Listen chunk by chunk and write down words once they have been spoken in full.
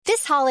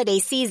holiday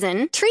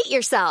season, treat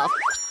yourself.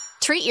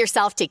 Treat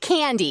yourself to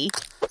candy.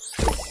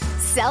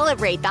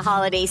 Celebrate the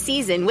holiday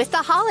season with the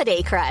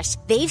Holiday Crush.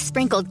 They've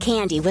sprinkled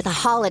candy with a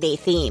holiday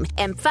theme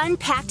and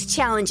fun-packed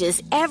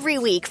challenges every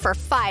week for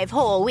 5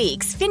 whole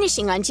weeks,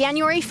 finishing on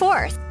January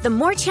 4th. The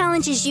more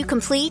challenges you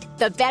complete,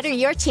 the better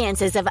your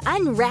chances of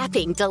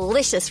unwrapping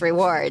delicious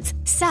rewards.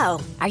 So,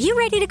 are you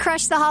ready to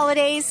crush the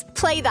holidays?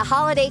 Play the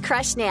Holiday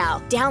Crush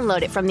now.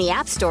 Download it from the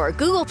App Store,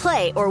 Google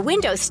Play, or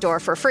Windows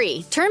Store for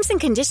free. Terms and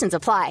conditions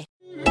apply.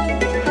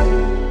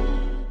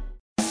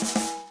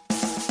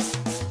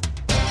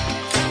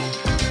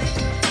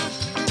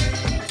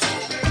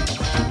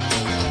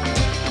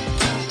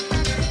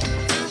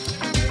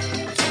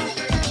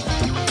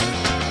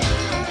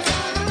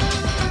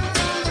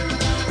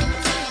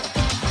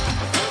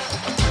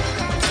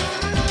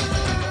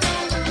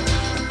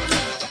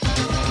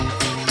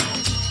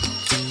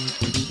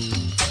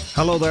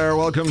 Hello there,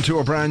 welcome to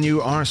a brand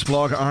new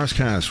Arseblog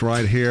Arsecast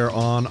right here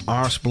on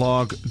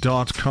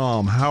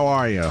arseblog.com. How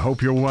are you?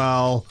 Hope you're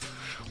well.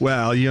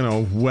 Well, you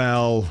know,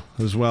 well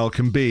as well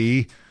can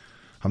be.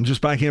 I'm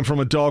just back in from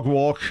a dog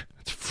walk.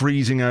 It's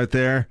freezing out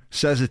there.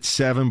 Says it's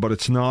 7, but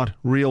it's not.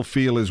 Real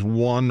feel is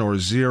 1 or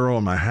 0,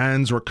 and my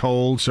hands were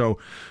cold, so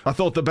I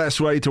thought the best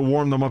way to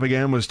warm them up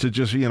again was to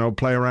just, you know,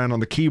 play around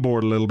on the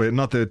keyboard a little bit.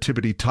 Not the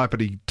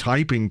tippity-tappity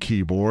typing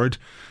keyboard,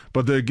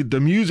 but the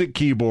music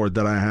keyboard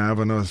that I have.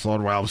 And I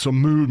thought, well, some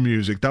mood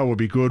music, that would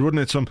be good,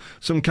 wouldn't it?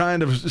 Some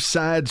kind of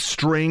sad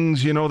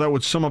strings, you know, that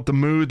would sum up the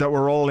mood that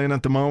we're all in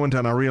at the moment.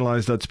 And I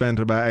realised I'd spent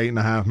about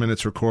 8.5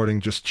 minutes recording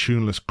just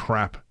tuneless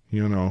crap,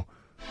 you know.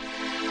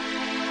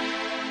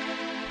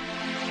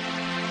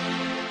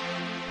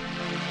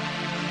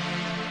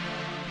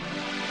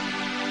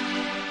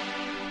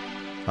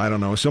 I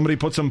don't know, somebody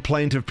put some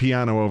plaintive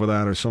piano over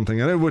that or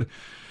something, and it would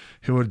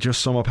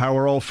just sum up how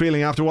we're all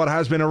feeling after what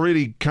has been a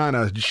really kind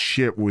of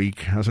shit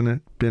week, hasn't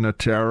it? Been a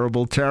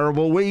terrible,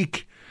 terrible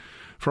week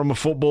from a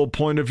football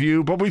point of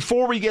view. But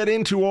before we get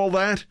into all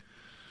that,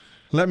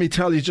 let me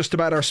tell you just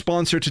about our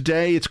sponsor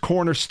today. It's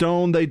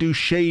Cornerstone. They do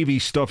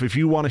shavy stuff. If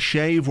you want to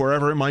shave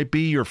wherever it might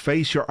be, your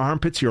face, your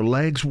armpits, your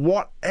legs,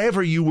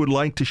 whatever you would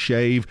like to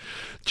shave,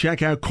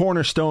 check out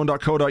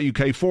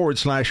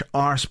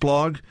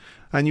cornerstone.co.uk/arseblog.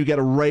 And you get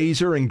a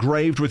razor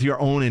engraved with your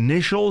own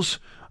initials.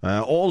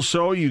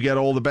 Also, you get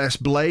all the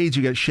best blades,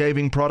 you get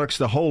shaving products,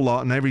 the whole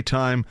lot. And every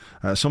time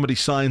somebody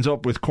signs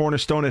up with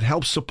Cornerstone, it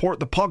helps support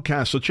the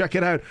podcast. So check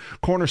it out,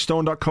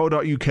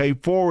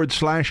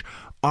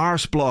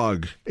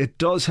 cornerstone.co.uk/arseblog. It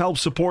does help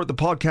support the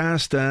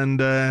podcast.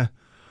 And,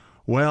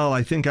 well,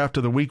 I think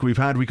after the week we've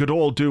had, we could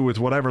all do with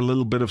whatever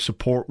little bit of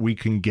support we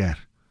can get.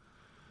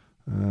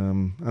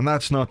 And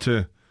that's not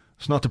to...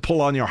 It's not to pull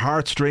on your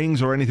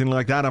heartstrings or anything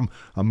like that. I'm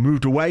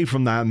moved away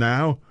from that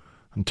now.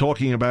 I'm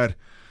talking about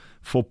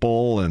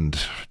football and,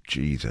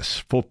 Jesus,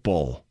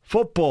 football.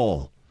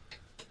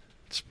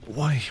 It's,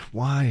 why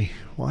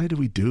do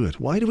we do it?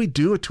 Why do we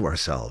do it to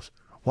ourselves?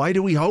 Why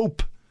do we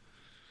hope?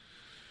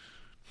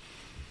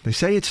 They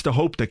say it's the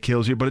hope that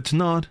kills you, but it's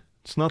not.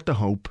 It's not the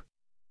hope.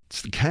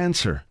 It's the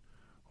cancer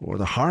or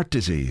the heart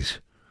disease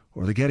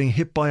or the getting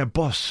hit by a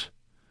bus.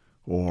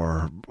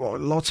 Or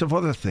lots of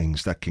other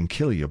things that can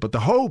kill you. But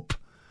the hope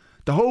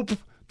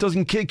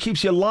doesn't kill,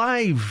 keeps you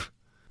alive.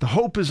 The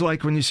hope is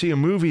like when you see a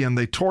movie and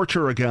they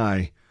torture a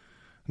guy.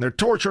 And they're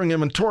torturing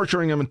him and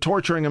torturing him and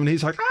torturing him. And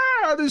he's like,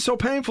 this is so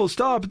painful,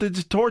 stop.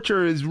 This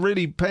torture is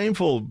really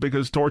painful,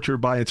 because torture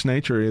by its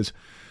nature is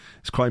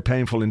quite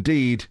painful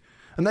indeed.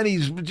 And then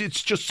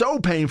it's just so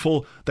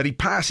painful that he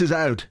passes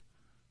out.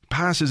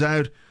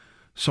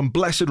 Some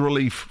blessed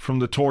relief from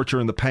the torture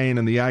and the pain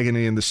and the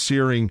agony and the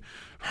searing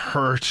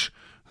hurt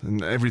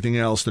and everything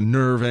else, the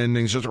nerve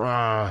endings, just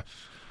And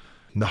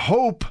the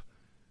hope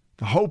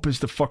is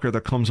the fucker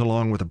that comes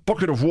along with a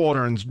bucket of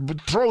water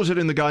and throws it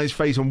in the guy's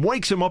face and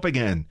wakes him up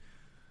again.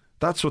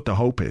 That's what the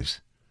hope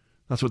is.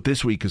 That's what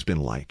this week has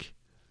been like.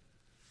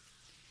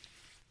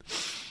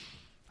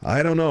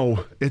 I don't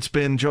know. It's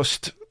been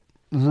just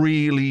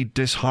really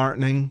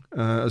disheartening,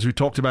 as we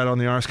talked about on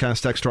the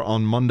Arsecast Extra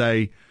on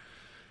Monday.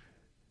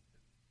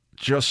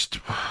 Just...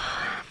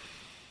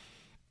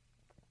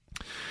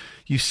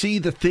 You see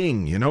the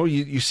thing, you know,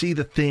 you see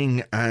the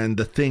thing, and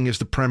the thing is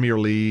the Premier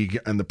League,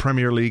 and the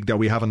Premier League that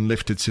we haven't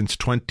lifted since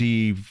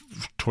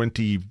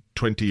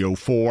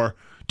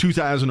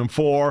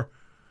 2004.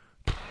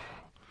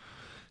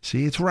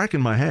 See, it's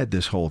racking my head,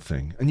 this whole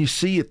thing, and you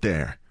see it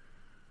there.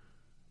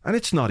 And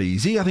it's not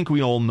easy. I think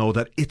we all know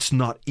that it's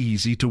not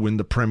easy to win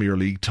the Premier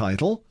League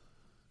title.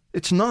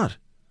 It's not.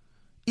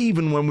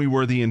 Even when we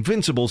were the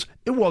Invincibles,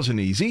 it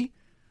wasn't easy.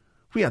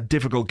 We had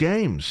difficult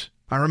games.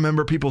 I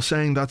remember people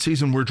saying that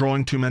season, we're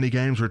drawing too many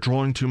games, we're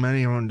drawing too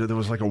many. And there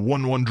was like a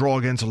 1-1 draw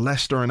against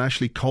Leicester, and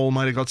Ashley Cole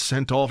might have got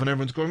sent off, and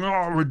everyone's going,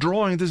 we're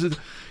drawing. This is,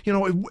 you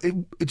know,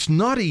 it's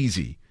not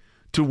easy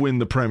to win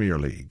the Premier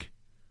League.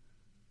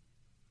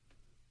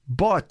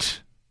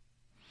 But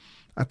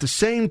at the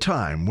same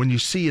time, when you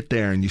see it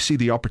there and you see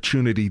the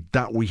opportunity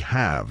that we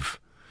have,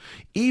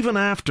 even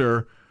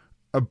after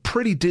a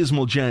pretty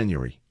dismal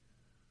January,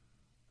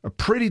 a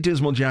pretty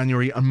dismal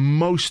January and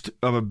most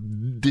of a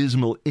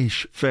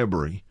dismal-ish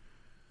February,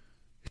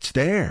 it's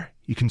there.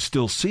 You can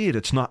still see it.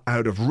 It's not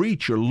out of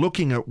reach. You're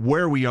looking at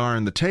where we are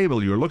in the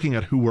table. You're looking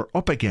at who we're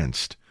up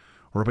against.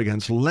 We're up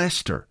against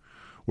Leicester.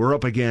 We're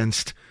up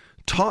against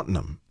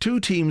Tottenham. Two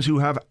teams who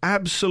have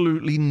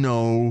absolutely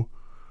no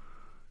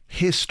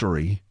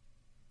history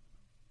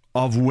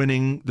of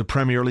winning the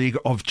Premier League,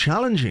 of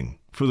challenging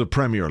for the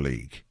Premier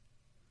League.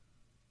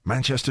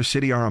 Manchester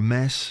City are a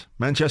mess.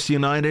 Manchester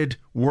United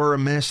were a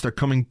mess. They're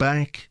coming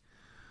back.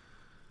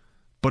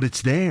 But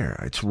it's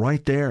there. It's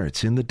right there.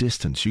 It's in the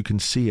distance. You can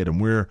see it. And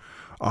we're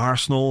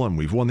Arsenal, and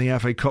we've won the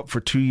FA Cup for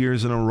 2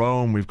 years in a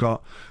row, and we've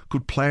got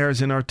good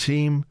players in our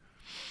team.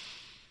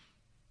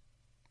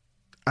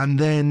 And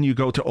then you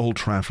go to Old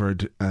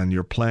Trafford, and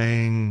you're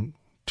playing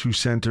two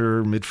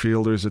centre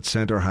midfielders at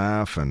centre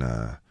half, and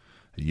a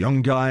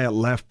young guy at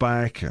left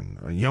back, and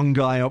a young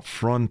guy up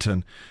front,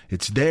 and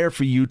it's there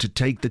for you to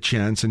take the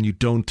chance, and you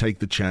don't take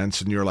the chance,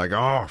 and you're like,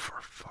 oh, for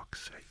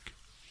fuck's sake.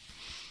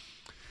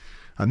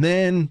 And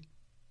then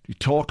you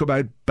talk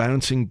about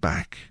bouncing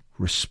back,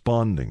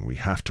 responding. We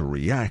have to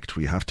react.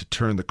 We have to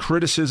turn the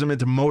criticism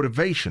into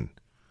motivation.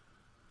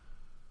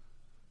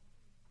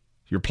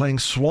 You're playing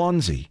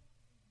Swansea,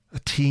 a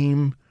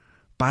team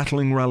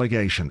battling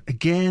relegation.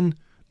 Again,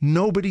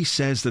 nobody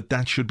says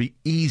that should be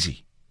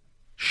easy.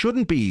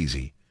 Shouldn't be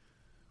easy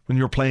when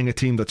you're playing a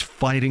team that's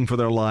fighting for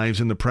their lives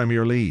in the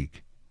Premier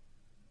League.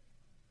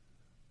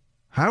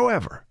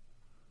 However,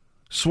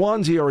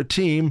 Swansea are a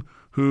team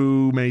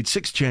who made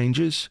 6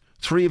 changes,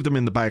 3 of them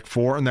in the back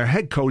 4, and their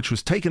head coach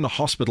was taken to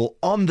hospital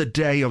on the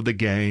day of the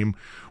game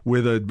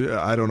with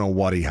I don't know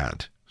what he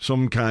had,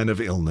 some kind of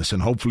illness,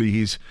 and hopefully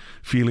he's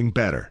feeling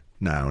better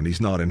now and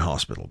he's not in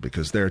hospital,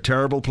 because they're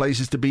terrible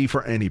places to be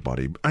for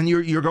anybody. And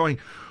you're going,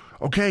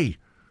 okay,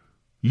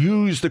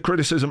 use the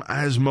criticism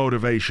as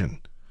motivation.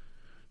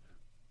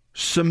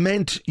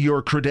 Cement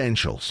your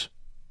credentials,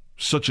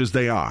 such as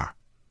they are,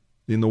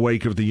 in the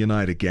wake of the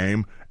United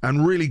game,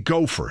 and really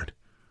go for it.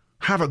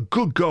 Have a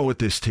good go at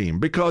this team,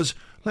 because,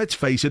 let's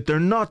face it, they're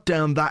not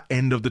down that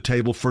end of the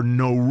table for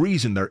no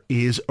reason. There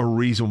is a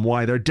reason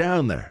why they're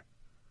down there.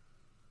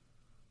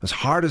 As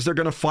hard as they're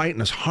going to fight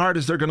and as hard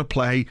as they're going to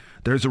play,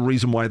 there's a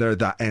reason why they're at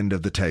that end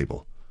of the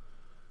table.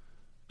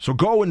 So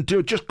go and do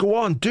it. Just go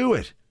on, do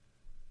it.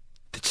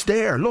 It's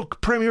there. Look,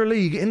 Premier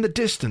League in the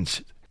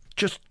distance.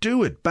 Just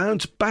do it.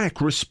 Bounce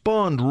back,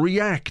 respond,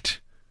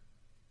 react.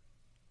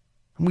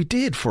 And we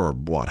did for,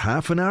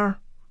 half an hour?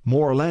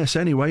 More or less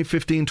anyway,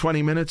 15,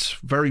 20 minutes.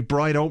 Very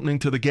bright opening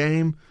to the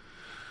game.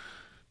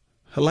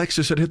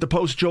 Alexis had hit the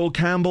post. Joel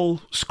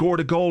Campbell scored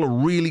a goal, a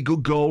really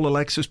good goal.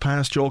 Alexis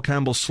passed, Joel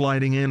Campbell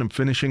sliding in and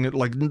finishing it,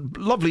 like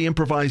lovely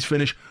improvised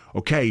finish.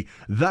 Okay,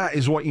 that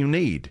is what you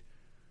need.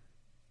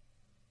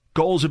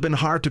 Goals have been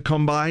hard to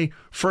come by.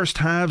 First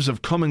halves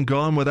have come and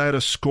gone without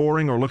us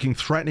scoring or looking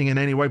threatening in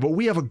any way, but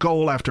we have a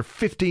goal after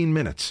 15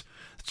 minutes.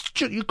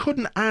 You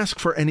couldn't ask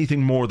for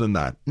anything more than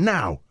that.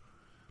 Now,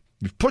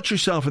 you've put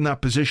yourself in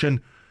that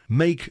position,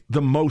 make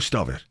the most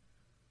of it.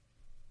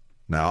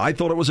 Now, I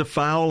thought it was a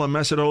foul on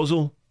Mesut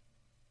Ozil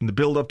in the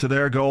build-up to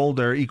their goal,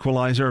 their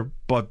equaliser,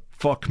 but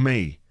fuck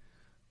me.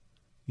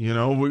 You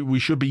know, we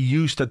should be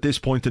used at this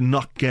point to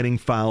not getting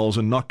fouls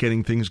and not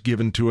getting things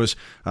given to us.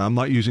 I'm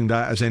not using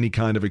that as any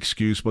kind of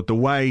excuse, but the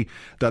way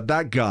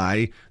that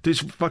guy, this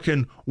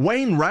fucking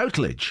Wayne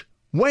Routledge,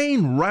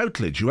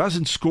 who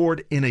hasn't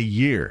scored in a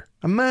year,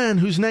 a man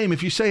whose name,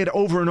 if you say it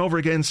over and over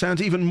again,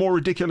 sounds even more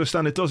ridiculous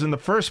than it does in the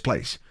first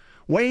place.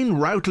 Wayne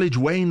Routledge.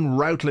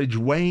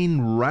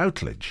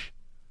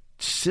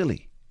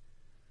 Silly.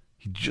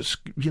 He just,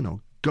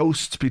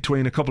 ghosts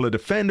between a couple of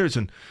defenders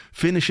and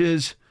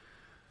finishes,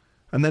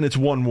 and then it's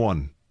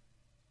 1-1.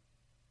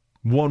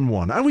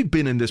 1-1. And we've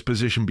been in this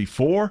position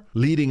before,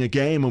 leading a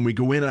game and we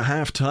go in at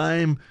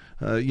half-time,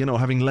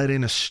 having let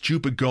in a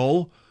stupid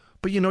goal.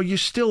 But, you're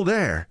still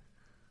there.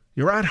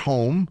 You're at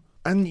home,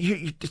 and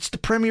it's the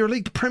Premier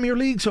League. The Premier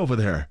League's over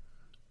there.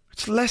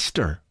 It's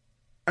Leicester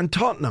and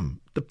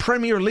Tottenham. The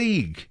Premier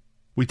League.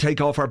 We take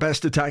off our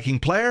best attacking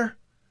player,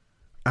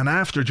 and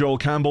after Joel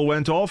Campbell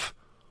went off,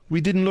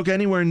 we didn't look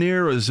anywhere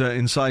near as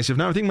incisive.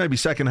 Now, I think maybe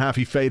second half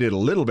he faded a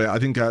little bit. I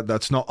think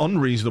that's not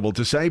unreasonable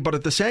to say, but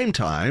at the same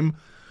time,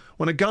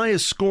 when a guy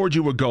has scored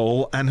you a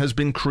goal and has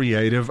been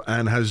creative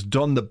and has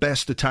done the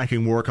best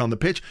attacking work on the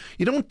pitch,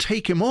 you don't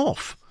take him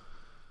off.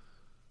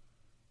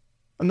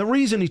 And the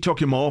reason he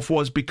took him off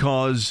was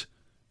because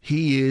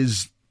he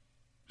is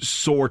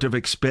sort of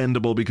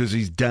expendable, because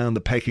he's down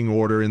the pecking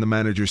order in the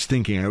manager's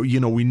thinking.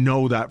 We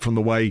know that from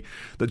the way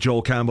that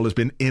Joel Campbell has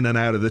been in and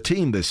out of the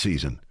team this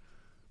season.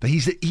 That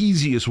he's the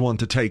easiest one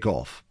to take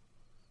off.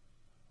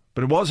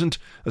 But it wasn't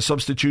a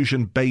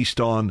substitution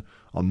based on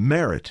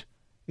merit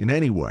in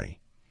any way.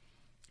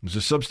 It was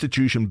a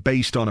substitution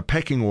based on a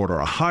pecking order,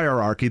 a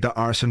hierarchy that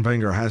Arsene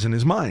Wenger has in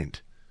his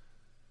mind.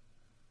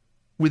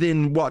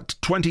 Within,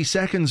 20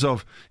 seconds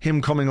of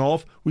him coming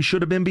off, we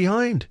should have been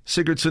behind.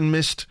 Sigurdsson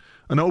missed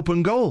an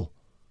open goal.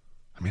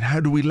 I mean, how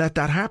do we let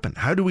that happen?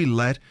 How do we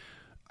let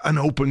an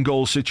open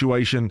goal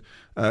situation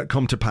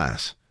come to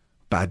pass?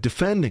 bad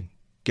defending.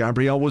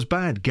 Gabriel was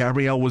bad.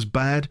 Gabriel was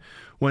bad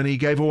when he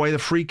gave away the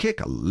free kick.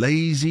 A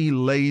lazy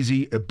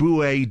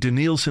Eboué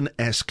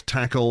Danielson-esque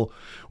tackle,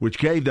 which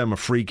gave them a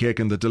free kick,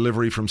 and the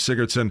delivery from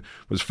Sigurdsson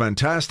was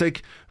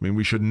fantastic. I mean,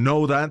 we should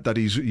know that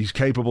he's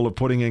capable of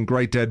putting in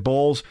great dead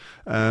balls.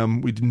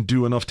 We didn't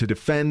do enough to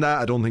defend that.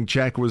 I don't think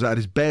Czech was at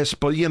his best,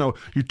 but, you know,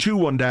 you're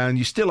 2-1 down.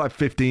 You still have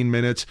 15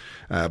 minutes,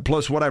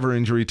 plus whatever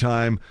injury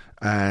time,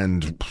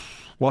 and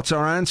what's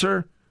our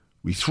answer?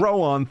 We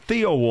throw on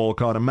Theo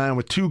Walcott, a man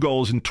with 2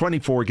 goals in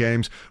 24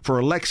 games, for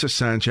Alexis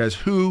Sanchez,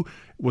 who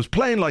was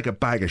playing like a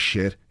bag of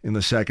shit in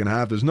the second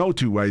half. There's no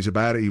two ways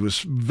about it. He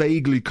was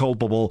vaguely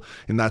culpable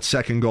in that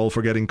second goal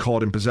for getting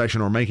caught in possession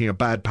or making a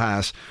bad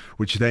pass,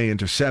 which they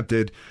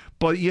intercepted.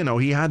 But, you know,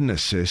 he had an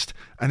assist,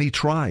 and he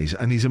tries,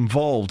 and he's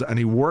involved, and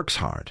he works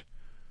hard.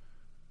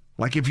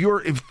 Like, if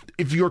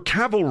your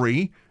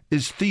cavalry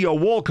is Theo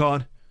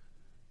Walcott,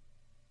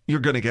 you're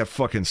going to get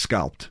fucking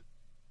scalped.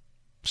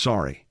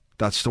 Sorry.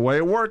 That's the way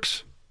it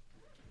works.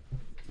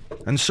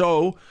 And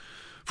so,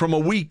 from a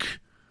week,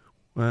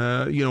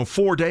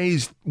 4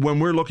 days, when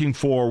we're looking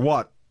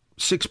for,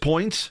 6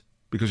 points?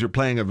 Because you're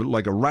playing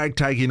like a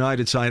ragtag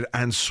United side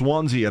and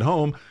Swansea at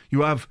home,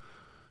 you have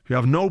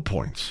no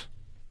points.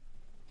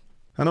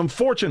 And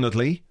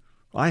unfortunately,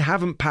 I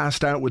haven't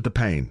passed out with the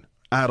pain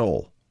at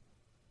all.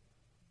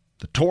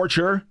 The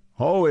torture,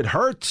 it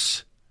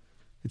hurts.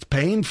 It's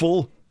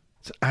painful.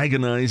 It's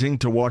agonizing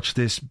to watch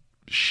this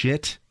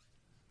shit.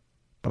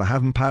 But I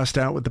haven't passed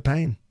out with the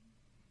pain.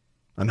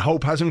 And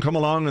Hope hasn't come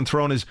along and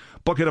thrown his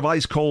bucket of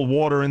ice-cold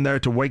water in there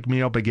to wake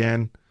me up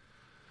again.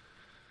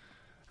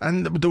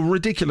 And the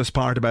ridiculous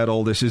part about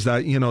all this is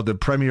that, you know, the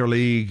Premier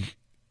League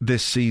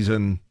this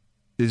season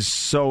is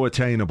so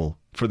attainable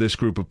for this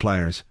group of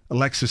players.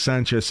 Alexis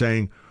Sanchez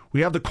saying,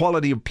 we have the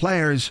quality of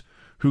players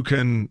who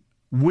can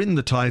win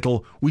the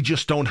title. We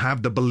just don't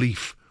have the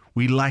belief.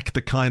 We lack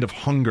the kind of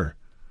hunger.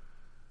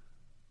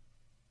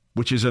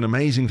 Which is an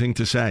amazing thing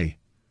to say.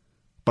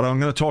 But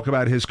I'm going to talk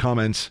about his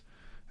comments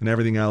and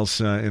everything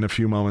else in a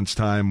few moments'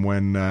 time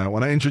when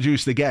I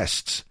introduce the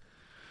guests.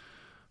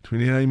 Do we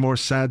need any more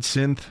sad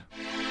synth?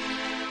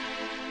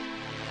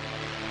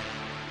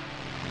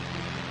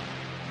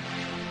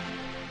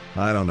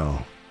 I don't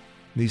know.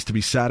 Needs to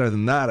be sadder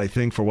than that, I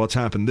think, for what's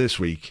happened this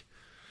week.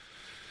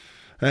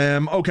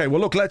 Okay,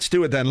 well, look, let's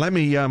do it then. Let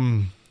me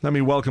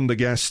welcome the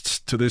guests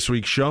to this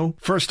week's show.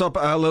 First up,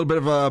 a little bit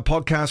of a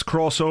podcast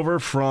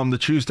crossover from the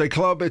Tuesday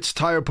Club. It's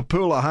Tayo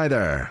Papula. Hi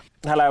there.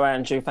 Hello,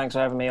 Andrew. Thanks for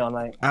having me on,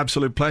 mate.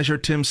 Absolute pleasure.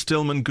 Tim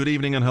Stillman, good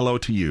evening and hello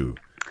to you.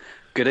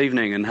 Good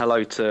evening and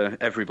hello to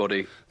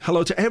everybody.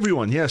 Hello to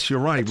everyone. Yes, you're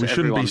right. We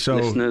shouldn't be so...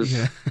 Listeners,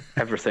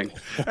 everything.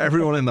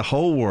 Everyone in the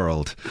whole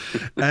world.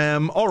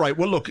 All right.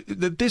 Well, look,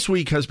 this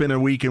week has been a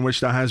week in which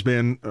there has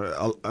been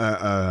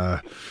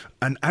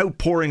an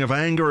outpouring of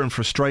anger and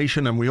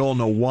frustration, and we all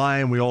know why,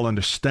 and we all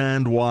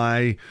understand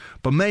why.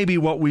 But maybe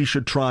what we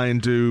should try and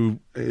do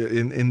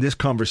in this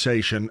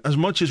conversation, as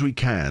much as we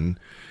can,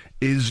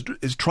 is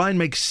try and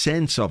make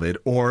sense of it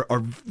or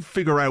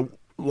figure out,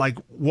 like,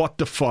 what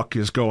the fuck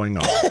is going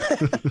on.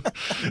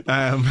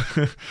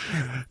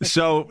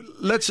 So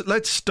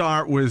let's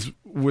start with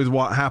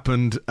what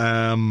happened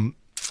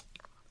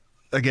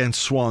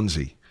against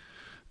Swansea.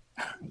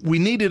 We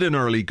needed an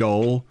early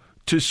goal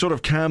to sort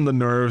of calm the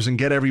nerves and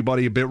get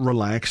everybody a bit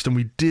relaxed, and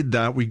we did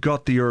that. We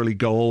got the early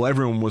goal.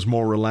 Everyone was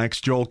more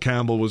relaxed. Joel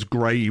Campbell was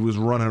great. He was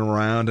running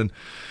around,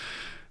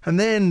 and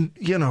then,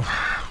 you know,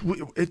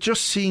 it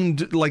just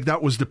seemed like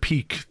that was the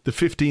peak. The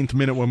 15th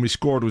minute when we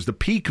scored was the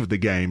peak of the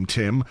game,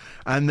 Tim.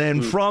 And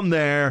then from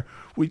there,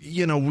 we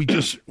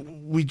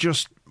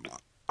just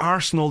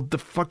Arsenaled the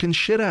fucking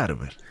shit out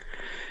of it.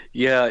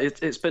 Yeah,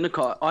 it's been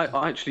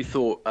I actually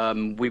thought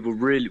we were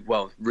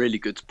really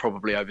good,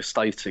 probably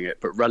overstating it,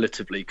 but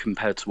relatively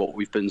compared to what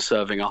we've been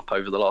serving up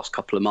over the last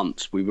couple of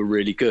months, we were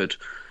really good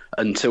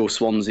until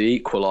Swansea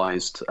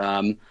equalised.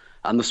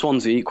 And the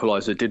Swansea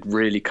equaliser did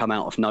really come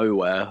out of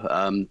nowhere.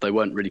 They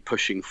weren't really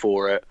pushing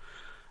for it.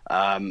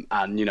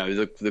 And, you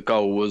know, the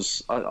goal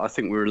was, I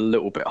think we were a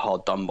little bit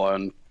hard done by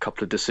on a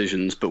couple of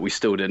decisions, but we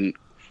still didn't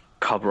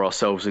cover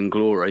ourselves in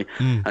glory.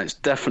 And it's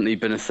definitely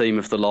been a theme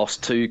of the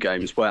last 2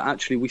 games where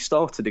actually we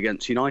started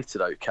against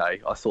United okay.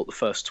 I thought the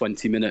first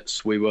 20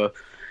 minutes we were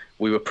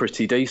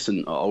pretty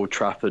decent at Old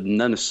Trafford. And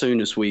then as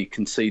soon as we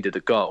conceded a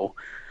goal,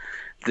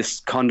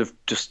 this kind of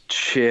just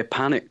sheer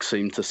panic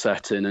seemed to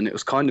set in, and it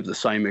was kind of the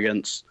same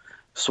against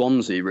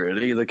Swansea,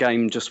 really. The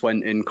game just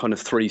went in kind of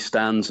 3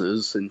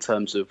 stanzas in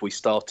terms of we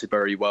started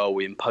very well,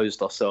 we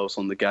imposed ourselves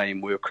on the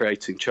game, we were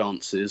creating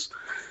chances,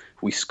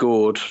 we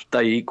scored,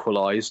 they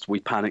equalised, we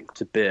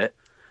panicked a bit,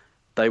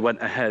 they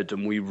went ahead,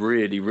 and we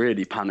really,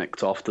 really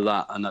panicked after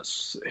that. And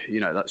that's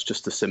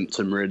just a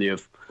symptom, really,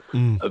 of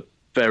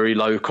very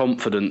low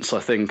confidence,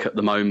 I think, at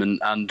the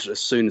moment. And as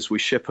soon as we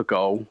ship a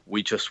goal,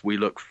 we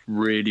look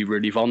really,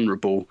 really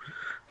vulnerable.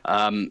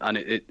 And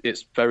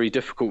it's very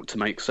difficult to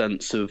make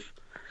sense of,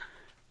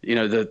 you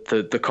know,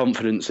 the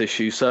confidence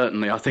issue.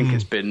 Certainly, I think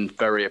it's been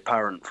very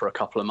apparent for a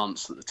couple of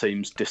months that the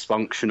team's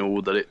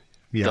dysfunctional, that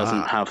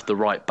doesn't have the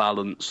right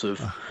balance of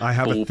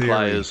ball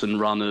players and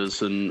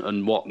runners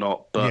and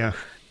whatnot. But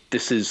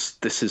this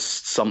is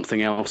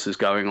something else is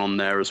going on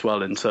there as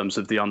well in terms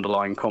of the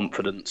underlying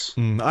confidence.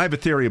 I have a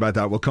theory about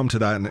that. We'll come to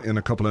that in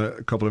a couple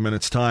of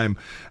minutes' time.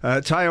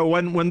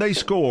 Tayo, when they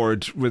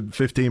scored with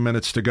 15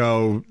 minutes to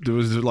go, there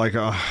was like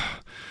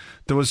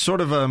there was sort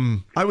of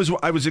I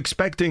was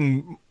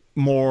expecting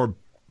more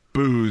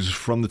boos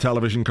from the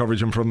television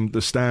coverage and from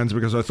the stands,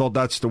 because I thought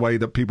that's the way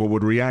that people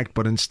would react,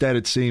 but instead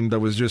it seemed there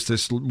was just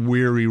this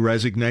weary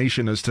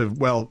resignation as to,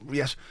 well,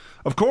 yes,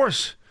 of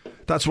course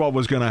that's what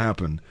was going to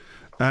happen.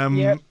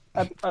 Bit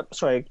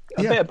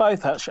of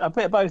both, actually. A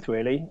bit of both,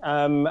 really.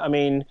 I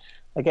mean,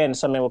 again,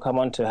 something we'll come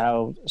on to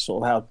how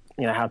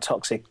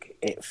toxic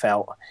it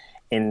felt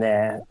in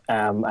there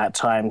at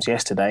times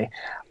yesterday.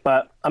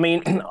 But I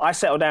mean, I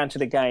settled down to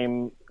the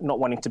game not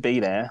wanting to be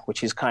there,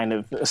 which is kind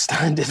of a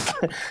standard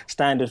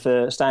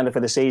for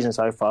the season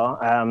so far.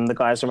 The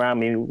guys around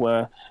me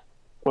were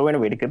in a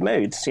really good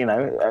mood. You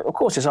know, of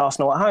course, it's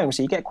Arsenal at home,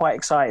 so you get quite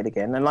excited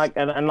again. And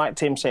like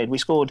Tim said, we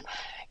scored.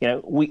 You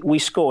know, we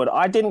scored.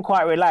 I didn't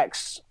quite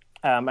relax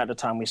at the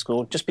time we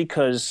scored, just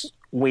because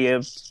we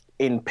are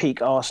in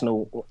peak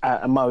Arsenal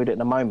mode at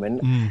the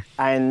moment,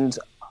 and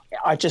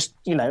I just,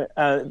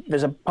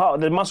 there's a part of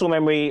the muscle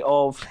memory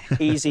of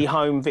easy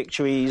home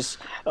victories,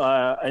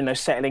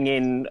 settling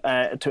in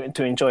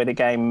to enjoy the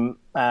game.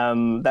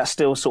 That's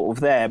still sort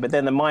of there, but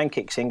then the mind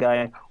kicks in,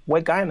 going, "We're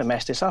going to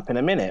mess this up in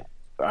a minute."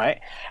 Right,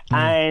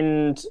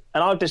 and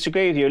I'll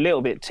disagree with you a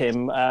little bit,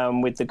 Tim,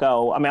 with the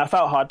goal. I mean, I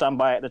felt hard done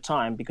by it at the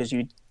time because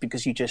you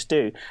just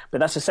do.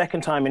 But that's the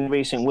second time in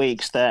recent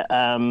weeks that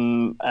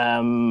Özil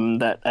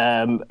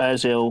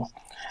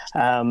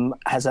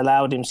has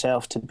allowed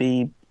himself to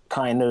be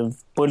kind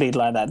of bullied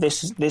like that.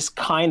 This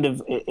kind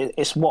of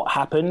it's what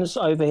happens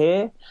over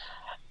here,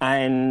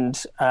 and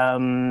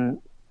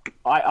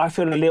I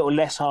feel a little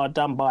less hard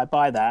done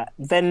by that.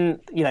 Then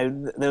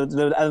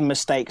the other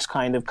mistakes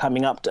kind of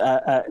coming up,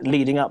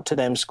 leading up to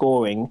them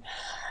scoring,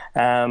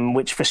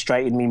 which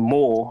frustrated me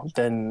more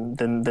than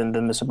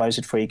the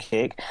supposed free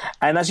kick.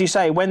 And as you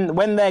say,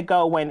 when their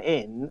goal went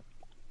in,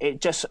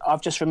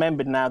 I've just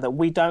remembered now that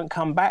we don't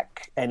come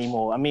back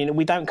anymore. I mean,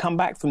 we don't come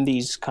back from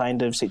these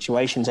kind of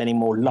situations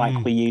anymore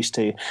like we used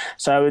to.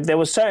 So there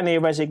was certainly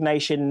a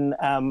resignation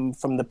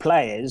from the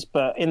players,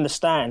 but in the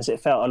stands it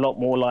felt a lot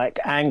more like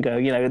anger.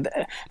 You know,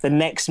 the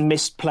next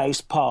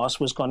misplaced pass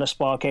was going to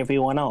spark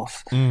everyone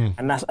off,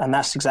 and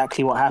that's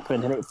exactly what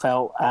happened. And it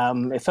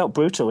felt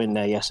brutal in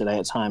there yesterday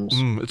at times.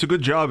 It's a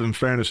good job, in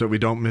fairness, that we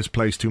don't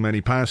misplace too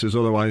many passes.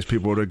 Otherwise,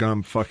 people would have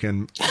gone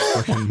fucking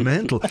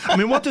mental. I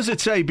mean, what does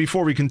it say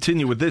before we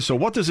continue with this? So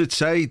what does it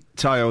say,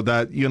 Tayo,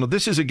 that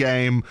this is a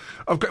game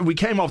we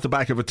came off the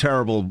back of a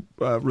terrible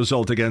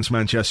result against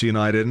Manchester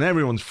United, and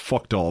everyone's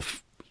fucked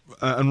off,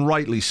 and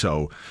rightly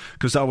so,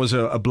 because that was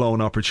a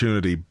blown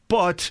opportunity.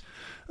 But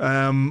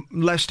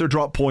Leicester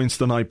dropped points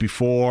the night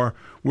before.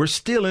 We're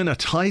still in a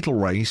title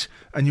race,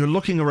 and you're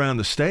looking around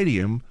the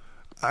stadium,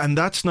 and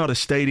that's not a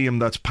stadium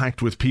that's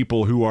packed with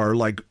people who are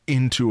like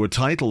into a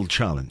title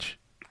challenge.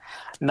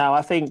 No,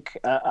 I think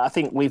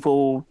we've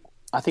all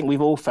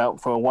felt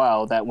for a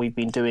while that we've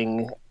been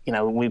doing,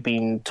 we've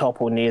been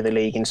top or near the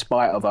league in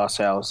spite of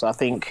ourselves. I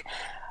think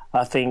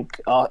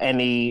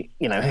any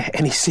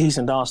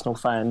seasoned Arsenal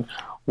fan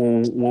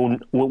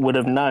would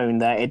have known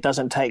that it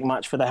doesn't take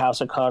much for the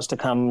house of cards to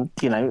come,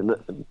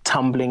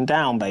 tumbling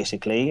down.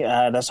 Basically,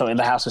 that's sort of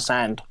the house of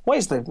sand. What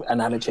is the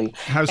analogy?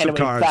 House of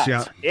cards,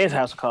 yeah. It is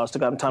house of cards to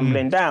come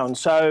tumbling down.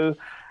 So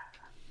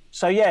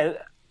yeah,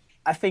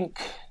 I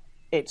think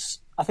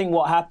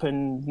what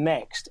happened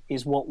next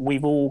is what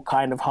we've all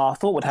kind of half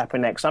thought would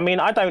happen next. I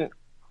mean, I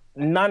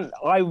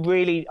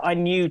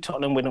knew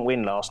Tottenham wouldn't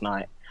win last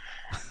night.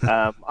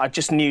 I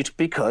just knew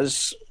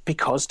because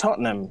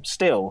Tottenham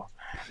still.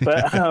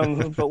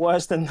 But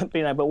worse than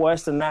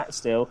that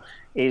still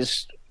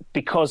is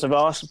because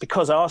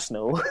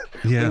Arsenal,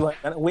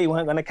 we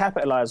weren't going to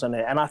capitalise on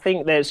it. And I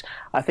think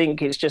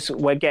it's just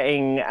we're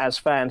getting, as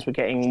fans, we're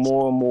getting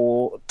more and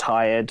more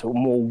tired, or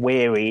more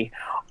weary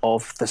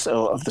of the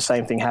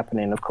same thing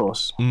happening, of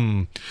course.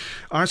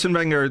 Arsene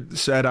Wenger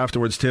said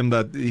afterwards, Tim,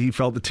 that he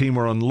felt the team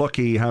were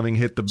unlucky having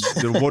hit the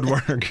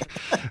woodwork.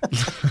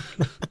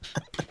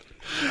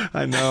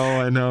 I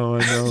know.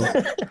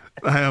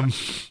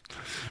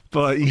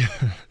 But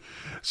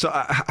so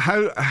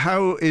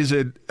how is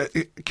it?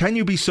 Can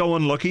you be so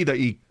unlucky that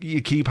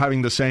you keep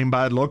having the same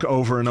bad luck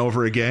over and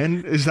over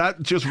again? Is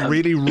that just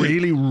really,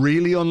 really,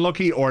 really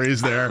unlucky, or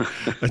is there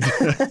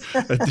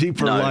a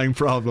deeper lying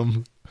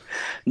problem?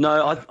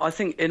 No, I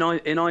think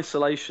in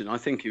isolation, I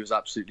think he was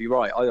absolutely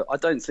right. I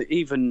don't think,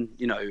 even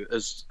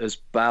as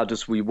bad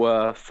as we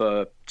were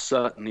for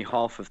certainly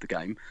half of the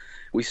game,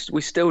 we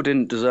still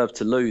didn't deserve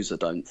to lose. I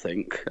don't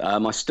think.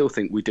 I still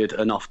think we did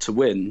enough to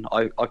win.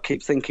 I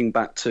keep thinking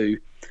back to, do you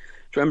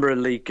remember a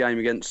league game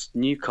against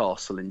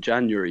Newcastle in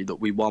January that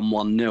we won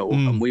 1-0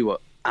 and we were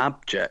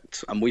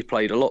abject, and we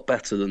played a lot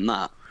better than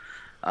that.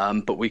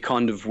 But we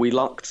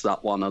lucked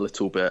that one a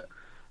little bit.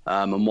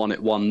 and won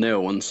it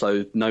 1-0, and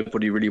so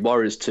nobody really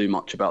worries too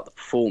much about the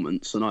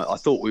performance. And I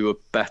thought we were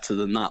better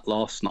than that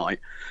last night.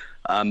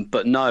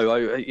 But no,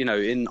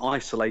 in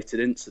isolated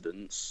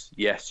incidents,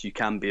 yes, you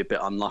can be a bit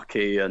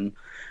unlucky, and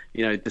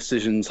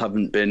decisions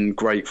haven't been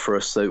great for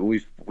us. So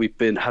we've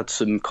had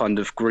some kind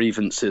of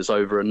grievances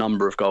over a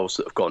number of goals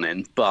that have gone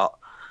in, but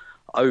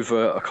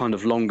over a kind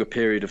of longer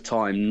period of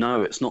time,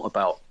 no, it's not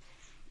about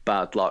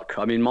bad luck.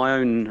 I mean, my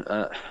own,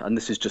 and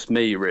this is just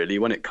me really,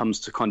 when it comes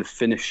to kind of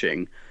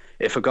finishing,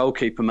 if a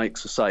goalkeeper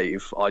makes a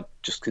save, I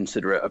just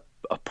consider it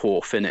a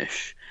poor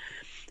finish.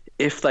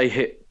 If they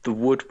hit the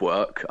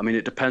woodwork, I mean,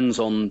 it depends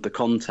on the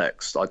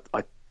context.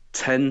 I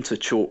tend to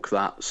chalk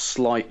that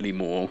slightly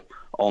more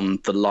on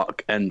the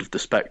luck end of the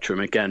spectrum.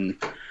 Again,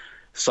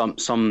 some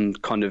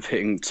kind of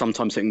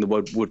sometimes hitting the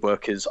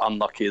woodwork is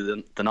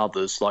unluckier than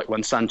others. Like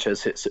when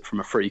Sanchez hits it from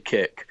a free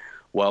kick,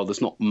 well,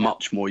 there's not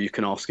much more you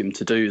can ask him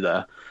to do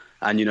there.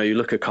 And, you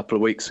look a couple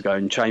of weeks ago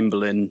and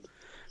Chamberlain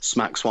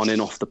smacks one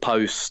in off the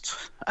post,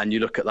 and you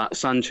look at that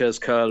Sanchez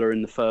curler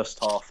in the first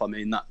half. I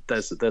mean, that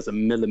there's a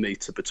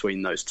millimetre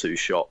between those two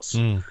shots.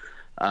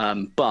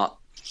 But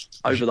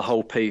over the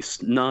whole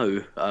piece,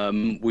 no,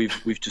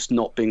 we've just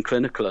not been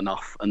clinical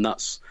enough, and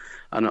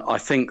I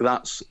think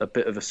that's a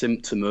bit of a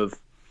symptom of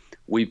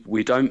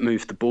we don't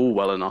move the ball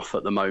well enough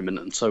at the moment,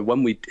 and so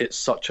when it's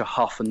such a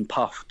huff and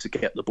puff to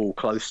get the ball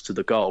close to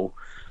the goal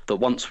that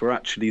once we're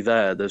actually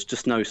there, there's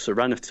just no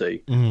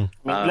serenity.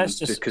 Because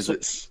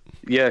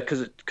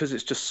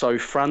it's just so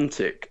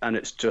frantic, and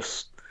it's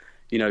just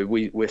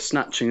we're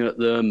snatching at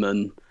them,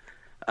 and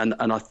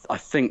I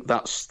think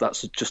that's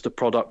just a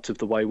product of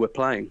the way we're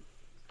playing.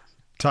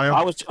 Tayo?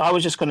 I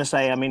was just going to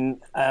say, I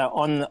mean,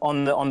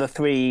 on the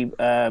three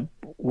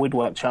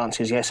woodwork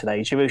chances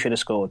yesterday, Giroud should have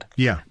scored.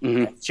 Yeah,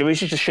 Giroud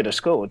just should have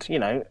scored.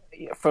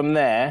 From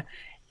there,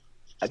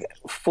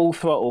 full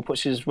throttle,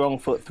 puts his wrong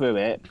foot through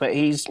it, but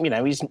he's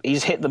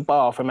hit the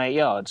bar from 8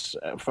 yards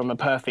from a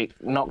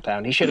perfect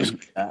knockdown. He should have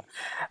scored that.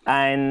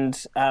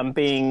 And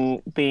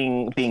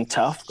being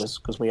tough,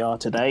 because we are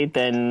today,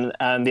 then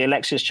the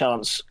Alexis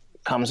chance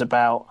comes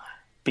about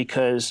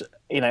because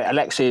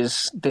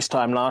Alexis this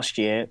time last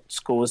year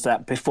scores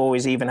that before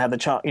he's even had the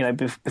chance,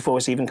 before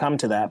it's even come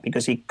to that,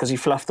 because he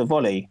fluffed the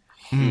volley.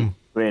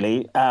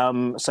 Really,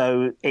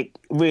 so it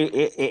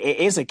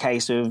is a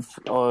case of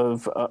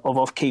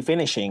off-key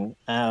finishing,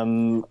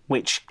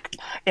 which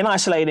in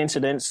isolated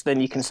incidents, then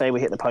you can say we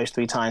hit the post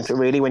 3 times. But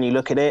really, when you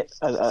look at it,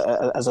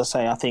 as I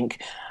say, I think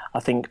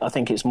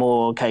it's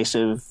more a case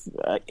of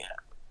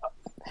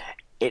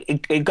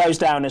it goes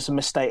down as a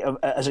mistake,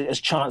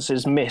 as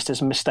chances missed,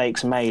 as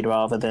mistakes made,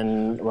 rather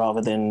than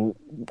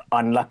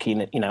unlucky.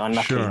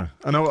 Unlucky. Sure.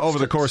 I know over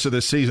the course of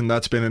this season,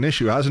 that's been an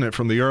issue, hasn't it?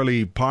 From the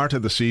early part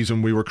of the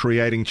season, we were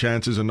creating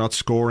chances and not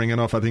scoring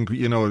enough. I think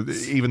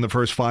even the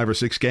first 5 or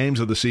 6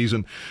 games of the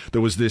season, there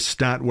was this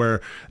stat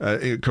where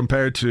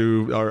compared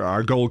to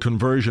our goal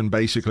conversion,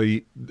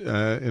 basically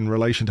in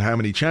relation to how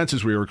many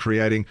chances we were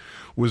creating,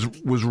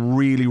 was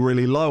really,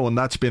 really low, and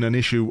that's been an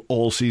issue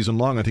all season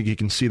long. I think you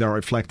can see that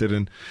reflected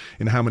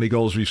in how many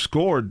goals we've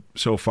scored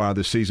so far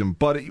this season.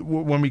 But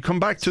when we come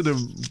back to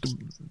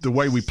the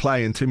way we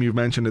play, and Tim, you've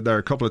mentioned it there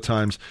a couple of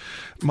times,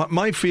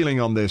 my feeling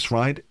on this,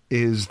 right,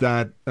 is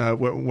that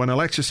when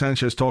Alexis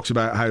Sanchez talks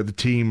about how the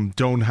team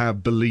don't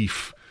have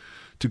belief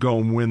to go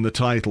and win the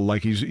title,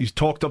 like he's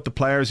talked up the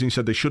players and he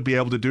said they should be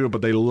able to do it,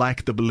 but they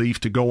lack the belief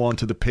to go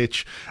onto the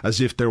pitch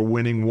as if they're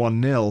winning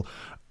 1-0.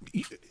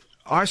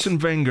 Arsene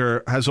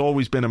Wenger has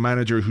always been a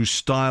manager whose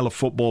style of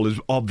football is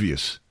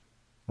obvious,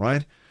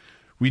 right?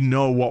 We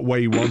know what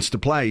way he wants to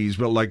play. He's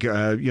built like,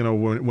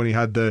 when he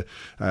had the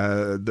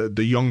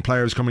young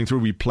players coming through,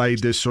 we played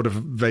this sort of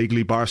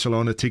vaguely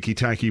Barcelona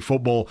tiki-taki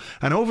football.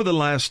 And over the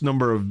last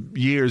number of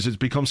years, it's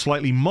become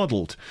slightly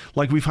muddled.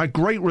 Like, we've had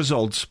great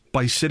results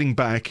by sitting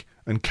back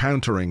and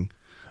countering.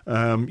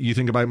 You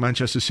think about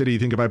Manchester City, you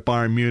think about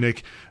Bayern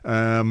Munich,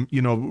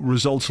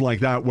 results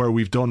like that where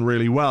we've done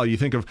really well. You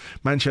think of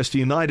Manchester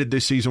United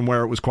this season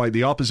where it was quite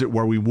the opposite,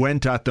 where we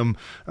went at them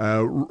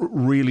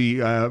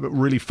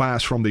really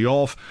fast from the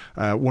off.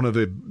 One of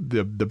the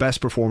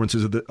best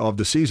performances of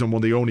the season, one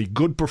of the only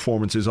good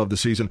performances of the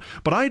season.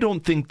 But I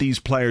don't think these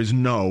players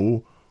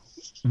know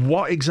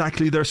what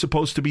exactly they're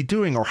supposed to be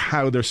doing or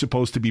how they're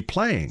supposed to be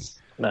playing.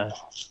 No.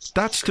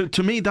 That's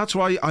to me. That's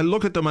why I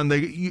look at them and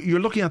you're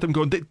looking at them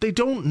going, they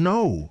don't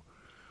know.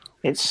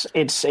 It's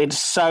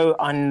so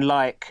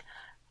unlike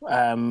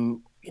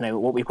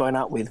what we've grown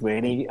up with,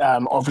 really,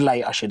 of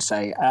late, I should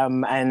say.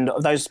 And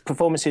those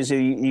performances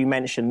you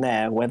mentioned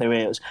there, whether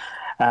it was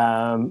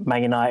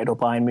Man United or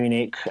Bayern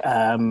Munich,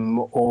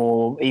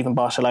 or even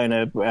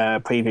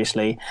Barcelona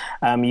previously,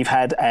 you've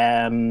had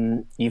a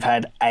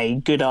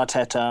good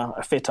Arteta,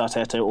 a fit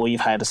Arteta, or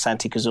you've had a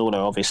Santi Cazorla,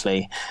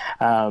 obviously,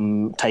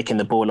 taking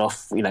the ball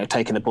off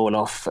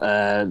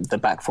the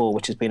back four,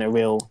 which has been a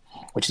real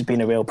which has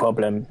been a real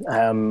problem.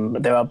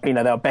 There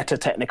are better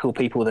technical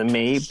people than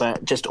me,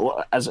 but just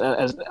as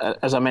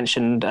I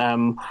mentioned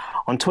on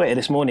Twitter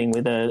this morning,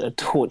 with a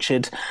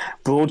tortured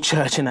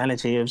Broadchurch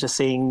analogy of just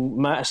seeing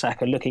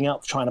Mertesacker looking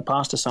up, trying to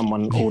pass to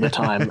someone all the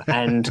time,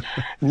 and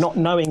not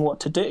knowing what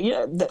to do.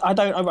 Yeah, I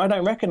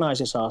don't recognise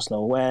this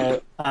Arsenal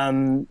where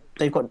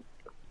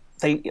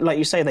like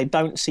you say, they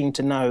don't seem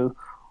to know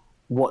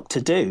what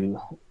to do.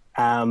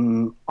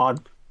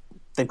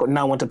 They've got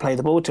no one to play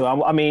the ball to.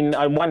 I mean,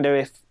 I wonder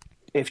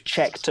if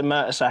Cech to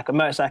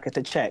Mertesacker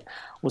to Cech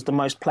was the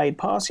most played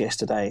pass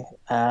yesterday,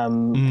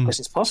 because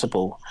it's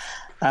possible.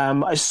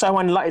 It's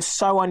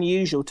so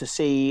unusual to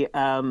see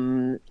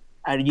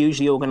a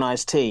usually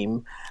organised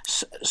team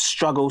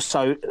struggle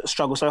so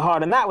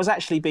hard, and that was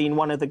actually been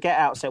one of the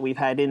get-outs that we've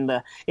had in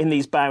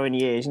these barren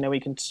years. You know, we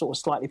can sort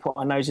of slightly put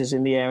our noses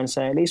in the air and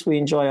say, at least we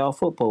enjoy our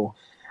football.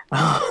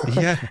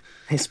 Yeah,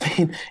 it's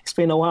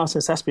been a while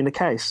since that's been the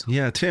case.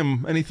 Yeah,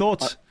 Tim, any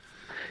thoughts?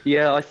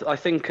 I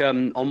think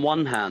on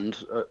one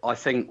hand, I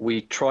think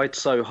we tried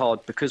so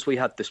hard because we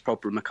had this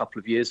problem a couple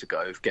of years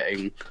ago of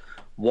getting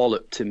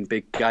walloped in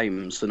big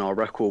games, and our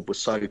record was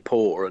so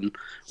poor, and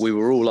we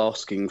were all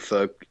asking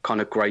for kind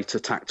of greater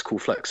tactical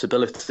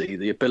flexibility,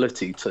 the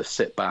ability to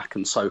sit back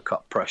and soak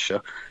up pressure.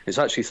 It's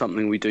actually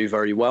something we do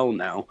very well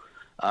now.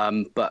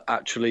 But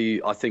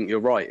actually, I think you're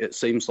right. It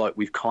seems like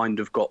we've kind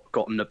of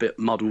gotten a bit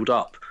muddled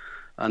up.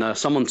 And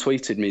someone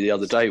tweeted me the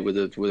other day with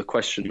a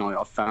question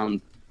I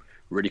found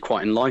really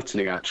quite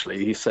enlightening,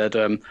 actually. He said,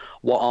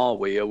 what are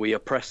we? Are we a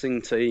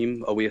pressing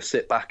team? Are we a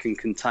sit back and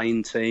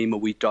contain team? Are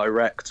we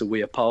direct? Are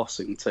we a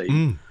passing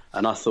team?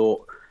 And I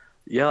thought,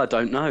 yeah, I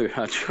don't know,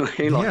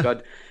 actually.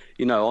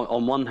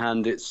 On one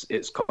hand,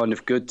 it's kind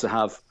of good to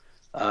have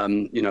a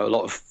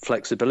lot of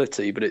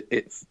flexibility, but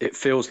it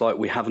feels like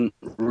we haven't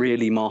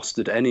really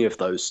mastered any of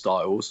those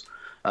styles.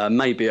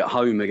 Maybe at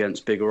home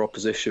against bigger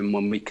opposition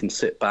when we can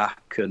sit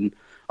back, and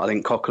I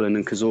think Coquelin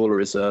and Cazorla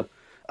is a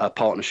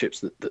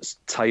partnerships that's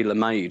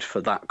tailor-made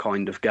for that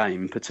kind of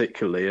game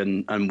particularly,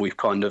 and we've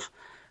kind of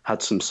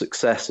had some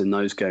success in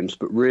those games,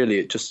 but really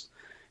it just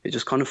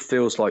kind of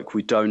feels like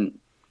we don't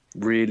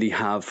really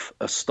have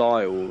a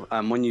style.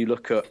 And when you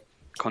look at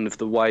kind of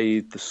the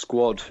way the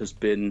squad has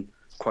been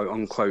quote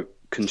unquote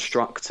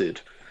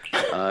constructed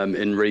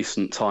in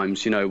recent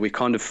times, we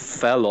kind of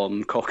fell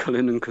on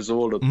Coquelin and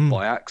Cazorla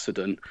by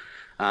accident.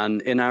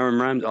 And in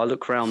Aaron Ramsey, I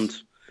look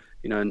around,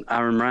 and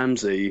Aaron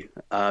Ramsey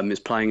is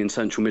playing in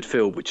central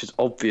midfield, which is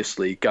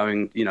obviously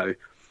going,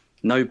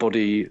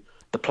 nobody,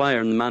 the player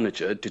and the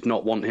manager did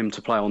not want him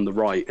to play on the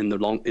right in the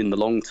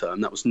long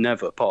term. That was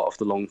never part of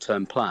the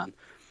long-term plan.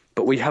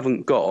 But we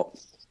haven't got,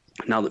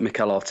 now that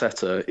Mikel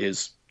Arteta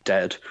is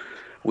dead,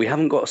 we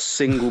haven't got a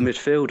single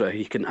midfielder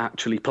he can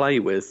actually play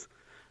with,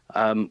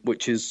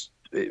 which is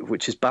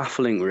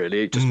baffling,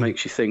 really. It just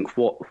makes you think,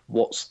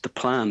 what's the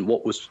plan?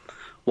 What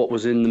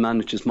was in the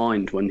manager's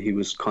mind when he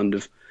was kind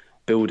of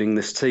building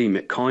this team?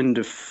 It kind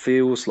of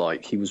feels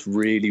like he was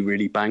really,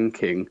 really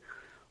banking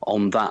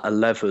on that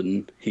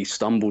 11 he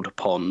stumbled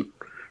upon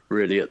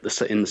really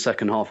in the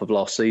second half of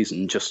last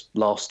season, just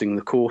lasting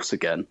the course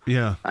again.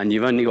 Yeah. And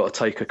you've only got to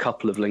take a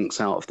couple of links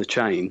out of the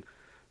chain,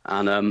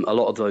 and a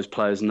lot of those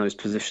players in those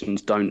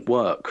positions don't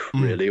work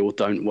really, or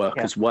don't work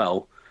as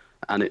well.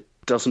 And it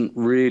doesn't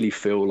really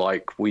feel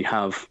like we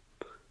have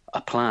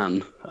a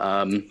plan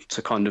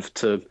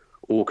to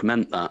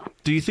augment that.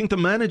 Do you think the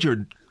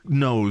manager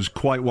knows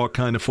quite what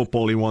kind of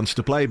football he wants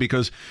to play?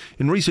 Because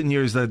in recent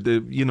years, that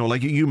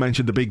like you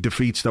mentioned, the big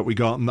defeats that we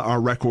got and our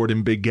record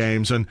in big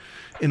games, and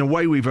in a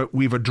way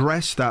we've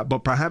addressed that,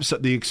 but perhaps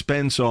at the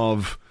expense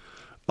of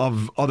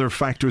other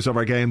factors of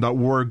our game that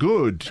were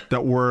good,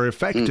 that were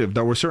effective,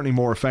 that were certainly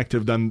more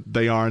effective than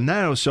they are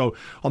now. So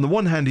on the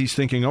one hand, he's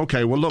thinking,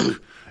 okay, well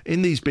look,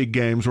 in these big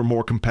games we're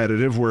more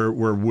competitive, we're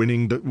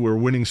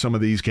winning some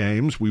of these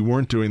games. We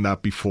weren't doing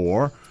that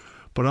before.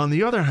 But on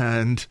the other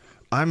hand,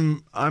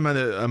 I'm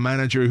a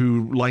manager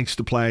who likes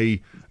to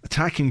play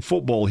attacking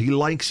football. He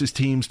likes his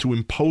teams to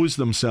impose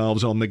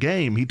themselves on the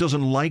game. He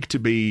doesn't like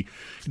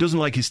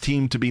his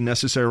team to be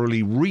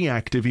necessarily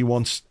reactive. He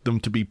wants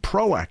them to be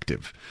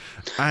proactive.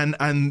 And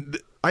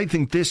I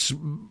think this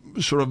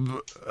sort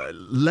of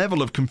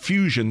level of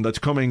confusion that's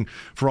coming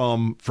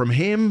from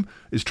him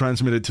is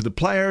transmitted to the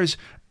players,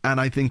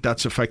 and I think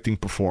that's affecting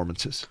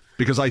performances,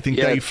 because I think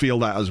they feel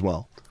that as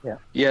well.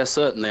 Yeah,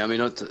 certainly. I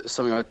mean,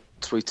 something I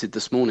tweeted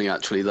this morning,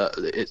 actually, that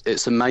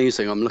it's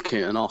amazing. I'm looking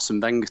at an Arsene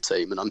Wenger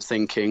team and I'm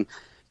thinking,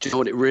 do you know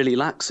what it really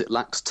lacks? It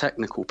lacks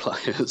technical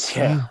players,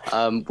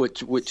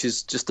 which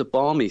is just a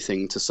balmy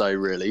thing to say,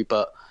 really.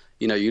 But,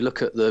 you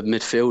look at the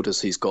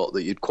midfielders he's got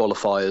that you'd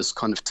qualify as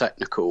kind of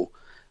technical,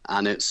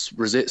 and it's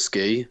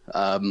Rosicky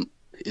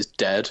is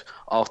dead,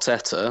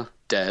 Arteta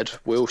dead,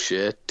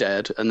 Wilshere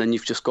dead, and then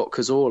you've just got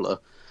Cazorla.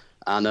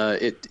 And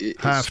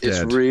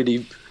it's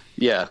really...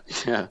 Yeah.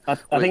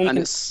 I think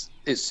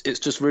it's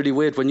just really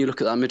weird when you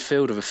look at that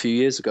midfield of a few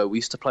years ago. We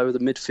used to play with a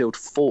midfield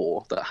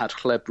 4 that had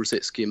Hleb,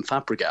 Rosicky and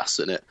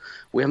Fabregas in it.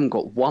 We haven't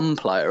got one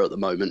player at the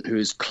moment who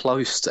is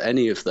close to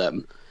any of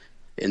them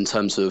in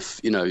terms of,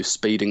 you know,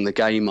 speeding the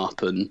game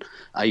up and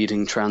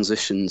aiding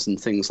transitions and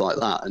things like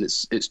that. And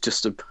it's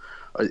just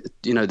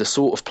you know, the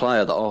sort of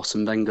player that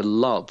Arsene Wenger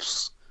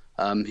loves.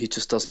 He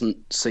just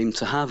doesn't seem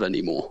to have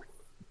anymore.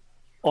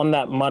 On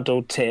that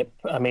muddled tip,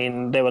 I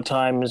mean, there were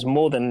times,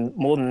 more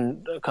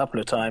than a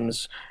couple of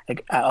times,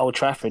 like at Old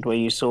Trafford, where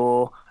you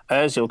saw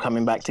Ozil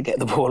coming back to get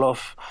the ball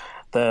off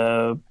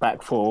the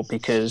back four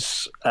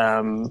because,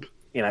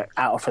 you know,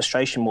 out of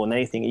frustration more than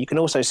anything. You can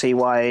also see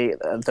why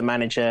the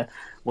manager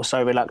was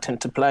so reluctant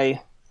to play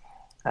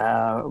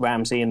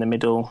Ramsey in the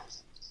middle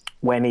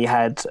when he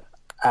had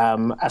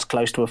as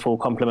close to a full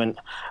complement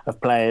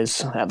of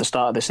players at the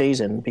start of the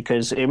season,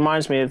 because it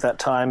reminds me of that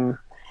time.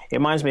 It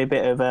reminds me a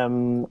bit of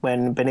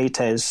when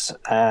Benitez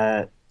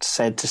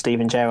said to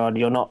Steven Gerrard,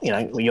 "You're not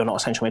a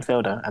central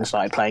midfielder," and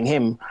started playing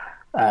him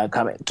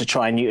coming to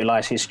try and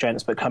utilise his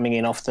strengths, but coming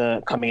in off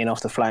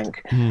the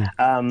flank.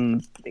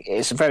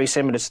 It's very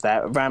similar to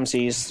that.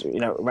 Ramsey's,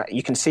 you know,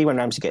 you can see when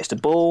Ramsey gets the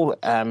ball.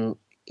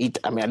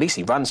 At least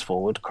he runs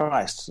forward.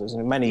 Christ, there's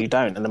many who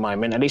don't at the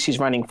moment. At least he's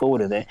running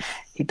forward with it.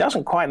 He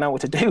doesn't quite know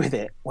what to do with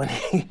it when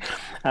he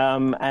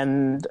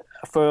and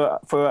for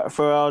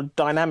a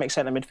dynamic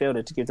centre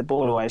midfielder to give the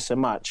ball away so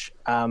much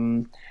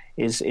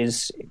is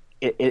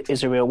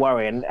a real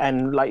worry.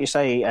 And like you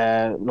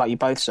say, like you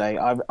both say,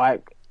 I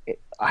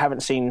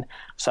haven't seen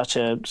such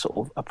a sort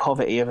of a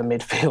poverty of a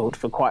midfield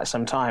for quite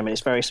some time, and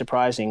it's very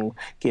surprising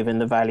given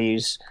the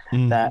values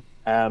that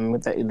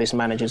this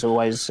manager's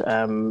always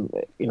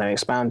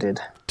expounded.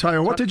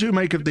 Tyre, what did you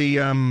make of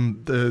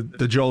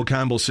the Joel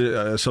Campbell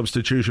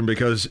substitution?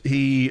 Because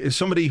he is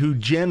somebody who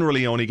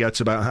generally only gets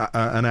about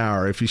an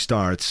hour if he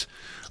starts,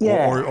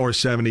 or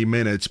 70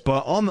 minutes.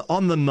 But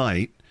on the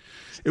night,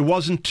 it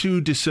wasn't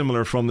too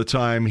dissimilar from the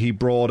time he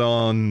brought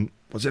on.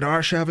 Was it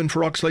Arshavin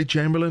for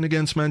Oxlade-Chamberlain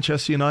against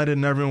Manchester United,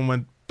 and everyone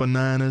went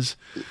bananas?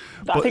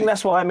 I think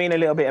that's what I mean a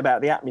little bit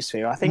about the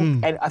atmosphere. I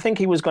think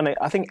he was going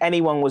to. I think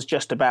anyone was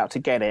just about to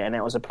get it, and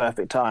it was a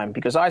perfect time,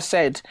 because I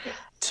said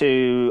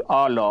to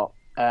our lot,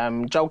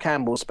 Joel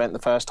Campbell spent the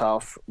first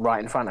half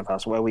right in front of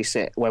us, where we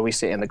sit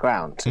in the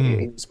ground.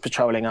 He was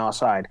patrolling our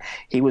side.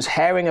 He was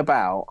herring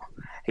about.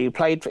 He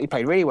played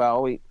really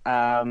well.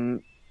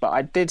 But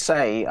I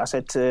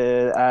said to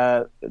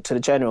the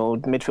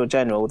midfield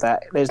general,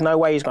 that there's no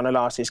way he's going to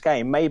last this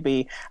game.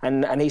 Maybe,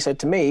 and he said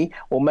to me,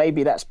 well,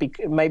 maybe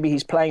maybe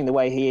he's playing the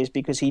way he is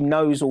because he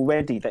knows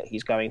already that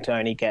he's going to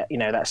only get, you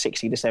know, that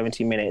 60 to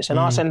 70 minutes. And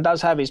Arsene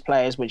does have his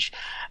players, which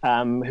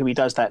who he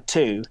does that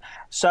too.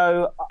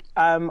 So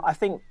I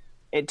think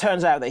it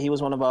turns out that he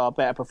was one of our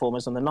better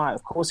performers on the night.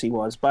 Of course he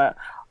was, but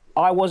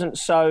I wasn't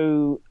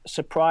so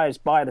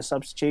surprised by the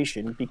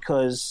substitution,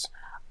 because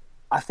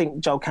I think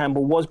Joel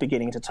Campbell was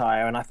beginning to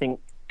tire, and I think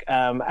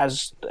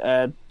as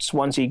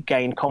Swansea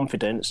gained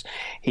confidence,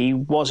 he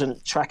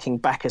wasn't tracking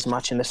back as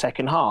much in the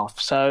second half.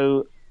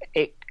 So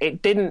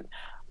it didn't.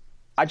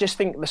 I just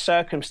think the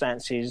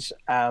circumstances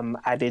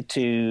added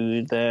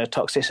to the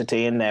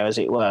toxicity in there, as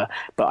it were.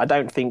 But I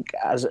don't think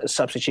as a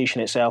substitution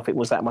itself, it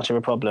was that much of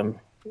a problem.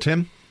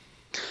 Tim?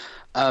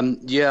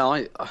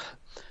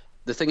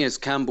 The thing is,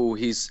 Campbell,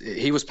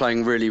 he was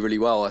playing really, really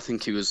well. I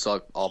think he was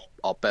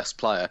our best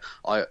player.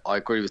 I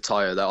agree with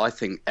Tyre that I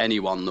think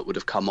anyone that would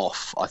have come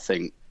off, I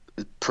think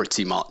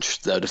pretty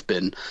much there'd have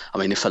been. I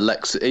mean, if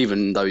Alexis,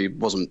 even though he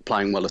wasn't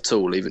playing well at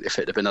all, even if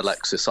it had been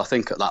Alexis, I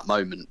think at that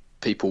moment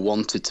people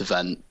wanted to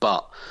vent.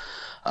 But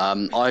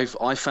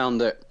I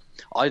found that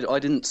I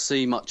didn't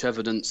see much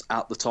evidence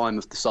at the time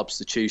of the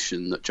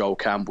substitution that Joel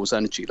Campbell's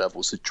energy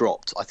levels had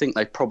dropped. I think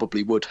they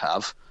probably would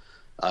have.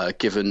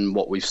 Given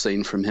what we've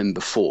seen from him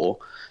before.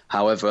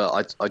 However,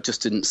 I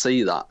just didn't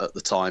see that at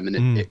the time,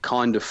 and it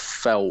kind of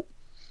felt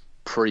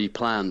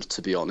pre-planned,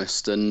 to be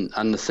honest. And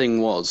the thing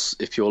was,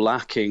 if you're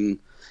lacking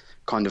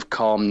kind of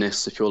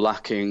calmness, if you're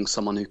lacking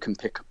someone who can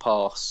pick a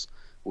pass,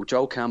 well,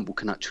 Joel Campbell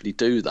can actually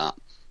do that.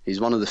 He's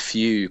one of the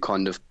few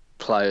kind of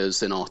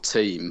players in our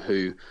team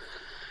who,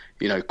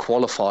 you know,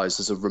 qualifies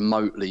as a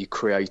remotely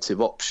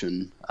creative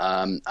option.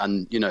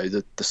 And, you know,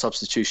 the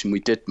substitution we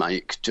did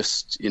make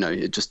just, you know,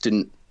 it just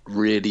didn't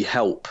really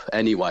help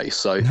anyway.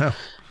 So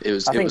it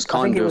was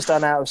kind of. It was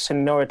done out of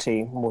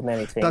seniority more than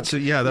anything.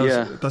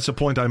 That's a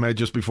point I made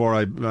just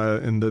before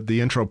in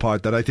the intro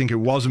part, that I think it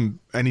wasn't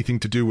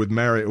anything to do with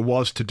merit. It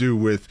was to do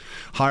with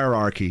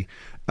hierarchy.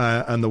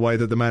 And the way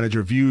that the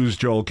manager views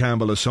Joel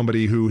Campbell as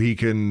somebody who he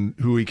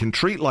can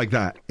treat like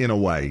that in a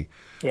way.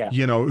 Yeah.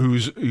 You know, who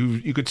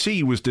you could see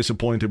he was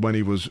disappointed when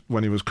he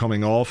was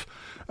coming off.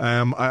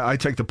 I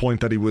take the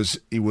point that he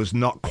was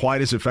not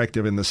quite as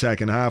effective in the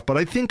second half, but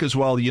I think as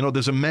well, you know,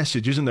 there's a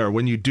message, isn't there,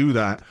 when you do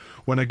that,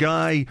 when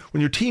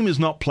your team is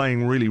not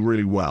playing really,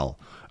 really well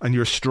and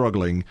you're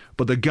struggling,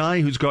 but the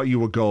guy who's got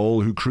you a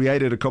goal, who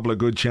created a couple of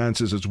good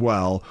chances as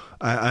well,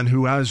 and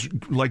who has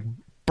like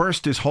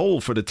burst his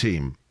hole for the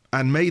team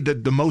and made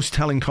the most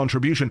telling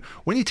contribution,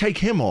 when you take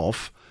him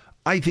off,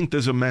 I think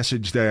there's a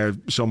message there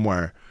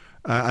somewhere.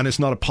 And it's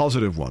not a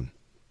positive one.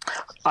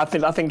 I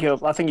think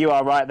you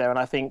are right there, and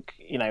I think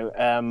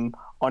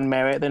on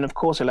merit, then of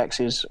course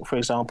Alexis, for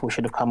example,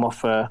 should have come off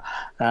for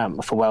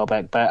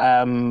Welbeck. But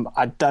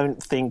I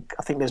think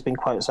there's been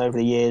quotes over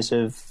the years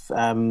of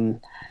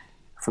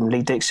from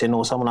Lee Dixon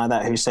or someone like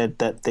that who said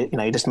that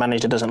this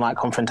manager doesn't like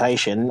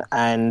confrontation,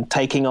 and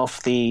taking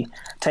off the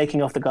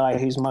guy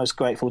who's most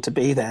grateful to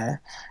be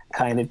there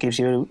kind of gives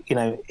you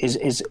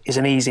is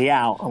an easy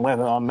out. And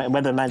whether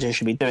the manager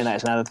should be doing that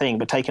is another thing.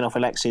 But taking off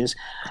Alexis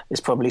is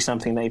probably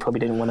something that he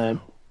probably didn't want to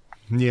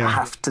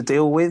have to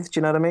deal with. Do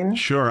you know what I mean?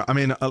 Sure. I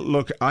mean,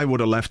 look, I would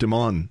have left him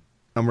on.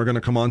 And we're going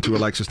to come on to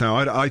Alexis now.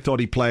 I thought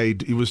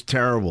he was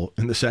terrible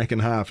in the second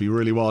half. He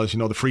really was.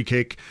 The free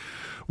kick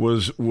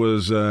was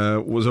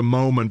a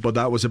moment, but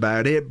that was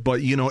about it.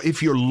 But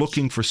if you're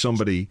looking for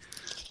somebody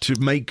to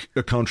make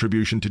a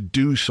contribution, to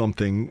do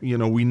something,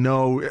 we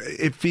know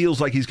it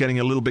feels like he's getting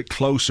a little bit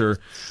closer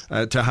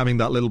to having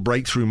that little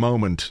breakthrough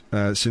moment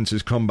since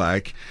his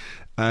comeback.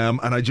 And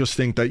I just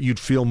think that you'd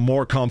feel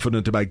more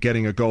confident about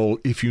getting a goal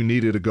if you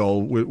needed a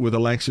goal with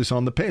Alexis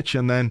on the pitch.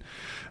 And then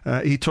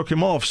he took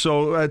him off.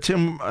 So,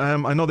 Tim,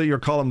 I know that your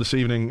column this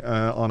evening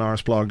on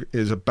Arsblog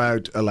is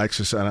about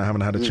Alexis, and I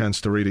haven't had a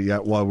chance to read it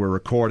yet while we're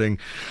recording.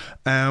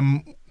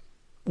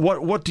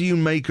 What do you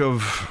make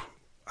of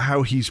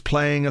how he's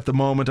playing at the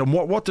moment, and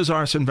what does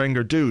Arsene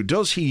Wenger do?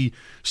 Does he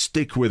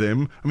stick with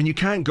him? I mean, you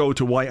can't go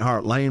to White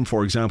Hart Lane,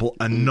 for example,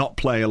 and not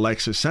play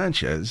Alexis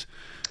Sanchez.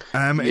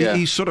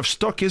 He's sort of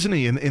stuck, isn't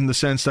he, in the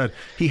sense that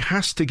he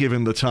has to give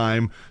him the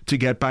time to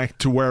get back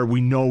to where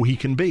we know he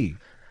can be.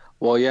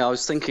 Well, yeah, I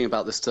was thinking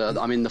about this.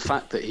 The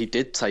fact that he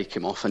did take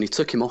him off, and he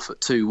took him off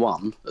at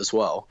 2-1 as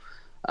well.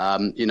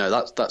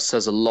 That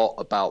says a lot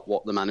about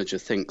what the manager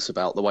thinks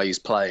about the way he's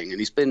playing.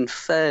 And he's been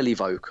fairly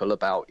vocal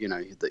about,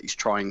 that he's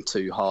trying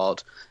too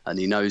hard and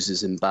he knows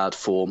he's in bad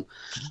form.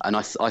 And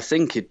I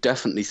think he'd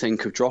definitely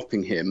think of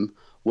dropping him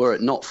were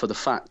it not for the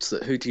fact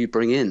that who do you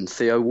bring in?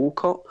 Theo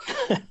Walcott?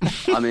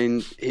 I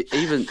mean,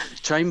 even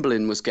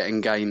Chamberlain was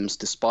getting games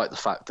despite the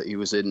fact that he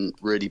was in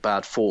really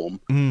bad form.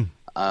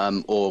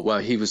 Or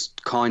where he was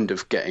kind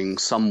of getting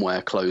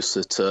somewhere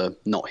closer to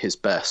not his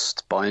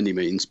best by any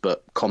means,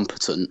 but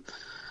competent.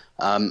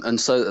 And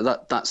so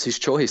that's his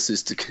choice,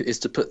 is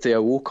to put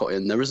Theo Walcott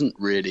in. There isn't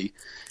really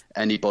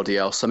anybody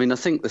else. I mean, I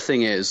think the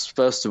thing is,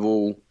 first of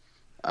all,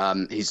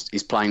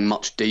 he's playing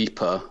much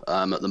deeper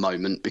at the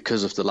moment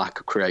because of the lack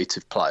of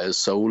creative players.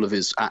 So all of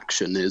his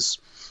action is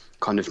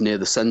kind of near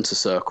the centre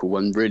circle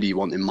when really you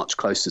want him much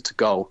closer to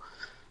goal.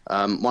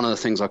 One of the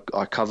things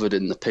I covered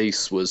in the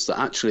piece was that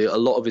actually a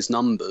lot of his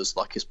numbers,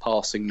 like his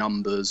passing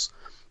numbers,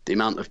 the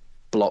amount of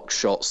block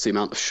shots, the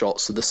amount of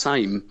shots are the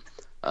same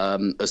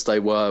as they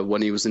were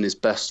when he was in his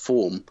best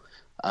form.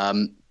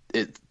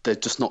 They're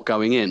just not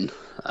going in.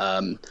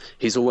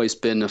 He's always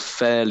been a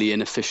fairly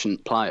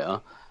inefficient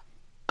player,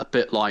 a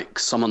bit like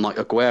someone like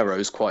Aguero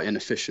is quite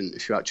inefficient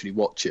if you actually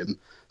watch him.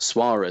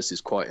 Suarez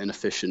is quite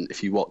inefficient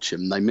if you watch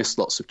him. They miss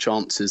lots of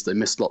chances, they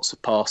miss lots of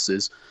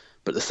passes,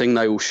 but the thing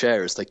they all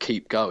share is they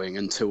keep going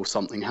until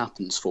something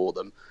happens for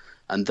them.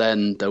 And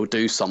then they'll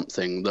do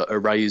something that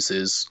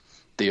erases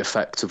the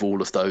effect of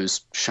all of those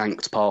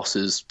shanked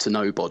passes to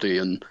nobody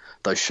and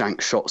those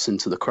shanked shots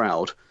into the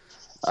crowd.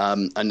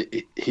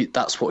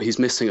 That's what he's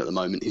missing at the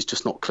moment. He's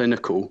just not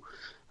clinical.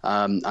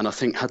 And I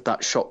think had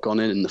that shot gone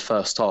in the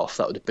first half,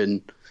 that would have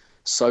been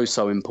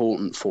so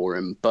important for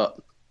him. But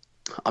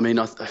I mean,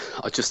 I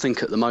just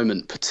think at the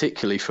moment,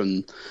 particularly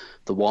from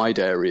the wide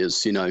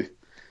areas, you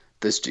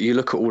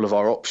look at all of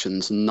our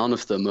options and none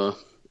of them are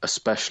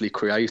especially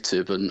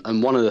creative.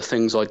 And one of the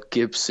things I'd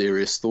give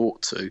serious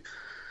thought to,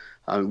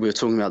 we were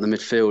talking about the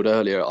midfield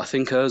earlier, I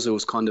think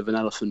Ozil's kind of an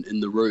elephant in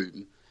the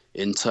room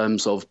in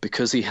terms of,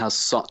 because he has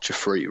such a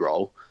free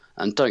role,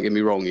 and don't get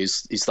me wrong,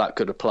 he's that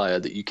good a player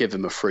that you give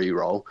him a free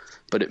role,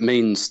 but it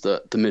means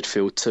that the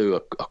midfield too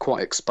are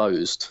quite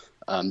exposed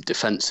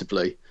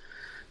defensively.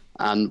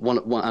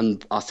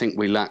 And I think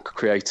we lack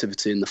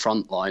creativity in the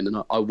front line,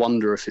 and I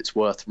wonder if it's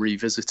worth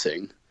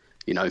revisiting,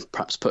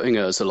 perhaps putting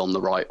Ozil on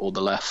the right or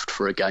the left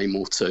for a game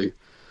or two,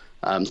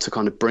 to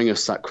kind of bring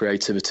us that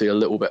creativity a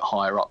little bit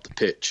higher up the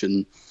pitch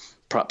and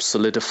perhaps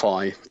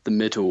solidify the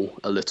middle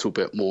a little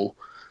bit more.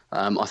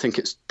 I think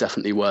it's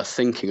definitely worth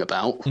thinking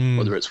about.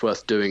 Whether it's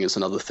worth doing is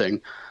another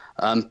thing.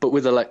 But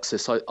with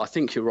Alexis, I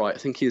think you're right. I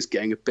think he is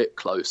getting a bit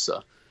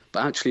closer.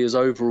 But actually his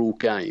overall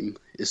game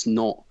is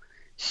not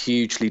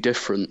hugely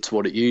different to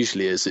what it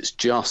usually is. It's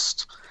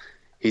just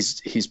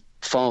he's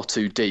far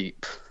too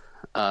deep,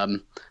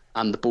 and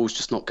the ball's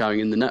just not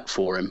going in the net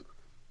for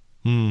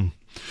him.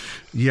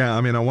 Yeah, I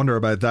mean, I wonder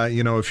about that.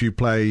 If you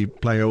play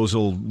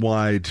Ozil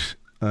wide,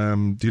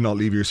 do you not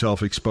leave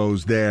yourself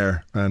exposed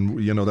there? And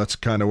that's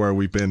kind of where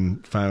we've been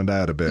found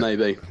out a bit.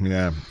 Maybe.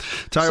 Yeah.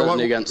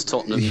 Certainly against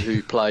Tottenham,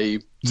 who play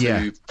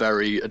two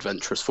very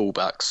adventurous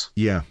fullbacks.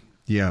 Yeah.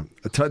 Yeah.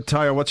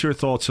 Tyre, what's your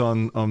thoughts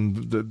on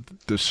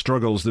the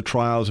struggles, the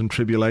trials and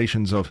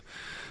tribulations of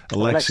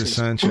Alexis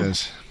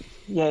Sanchez?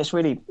 Yeah,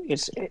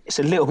 it's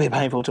a little bit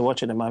painful to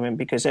watch at the moment,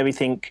 because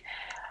everything,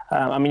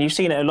 you've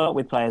seen it a lot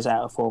with players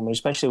out of form,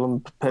 especially when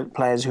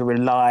players who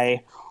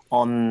rely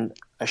on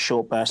a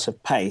short burst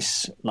of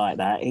pace like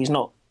that, he's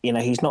not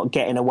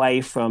getting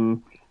away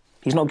from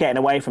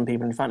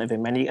people in front of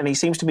him, and he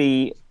seems to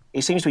be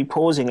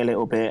pausing a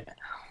little bit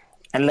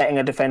and letting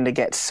a defender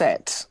get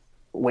set,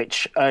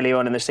 which earlier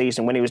on in the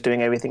season, when he was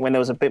doing everything, when there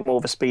was a bit more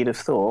of a speed of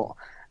thought,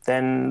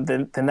 then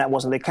that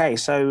wasn't the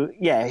case. So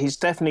yeah, he's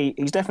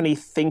definitely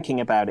thinking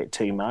about it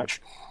too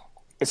much.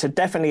 It's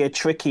definitely a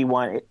tricky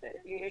one.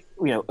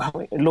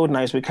 Lord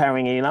knows we're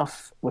carrying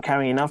enough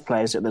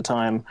players at the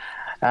time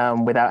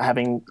without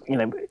having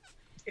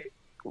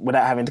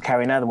to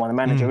carry another one. The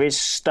manager is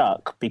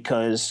stuck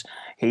because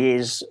he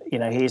is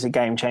a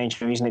game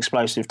changer. He's an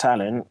explosive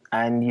talent,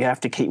 and you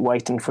have to keep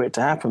waiting for it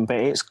to happen. But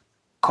it's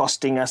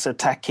costing us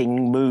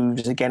attacking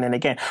moves again and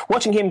again.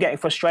 Watching him getting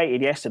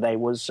frustrated yesterday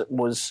was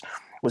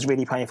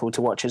really painful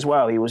to watch as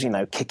well. He was,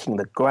 kicking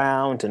the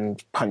ground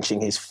and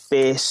punching his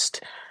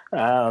fist.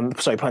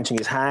 Punching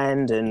his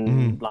hand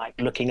and like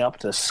looking up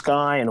to the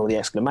sky and all the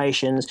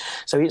exclamations.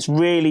 So it's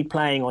really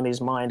playing on his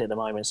mind at the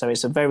moment. So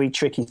it's a very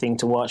tricky thing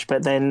to watch.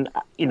 But then,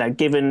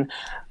 given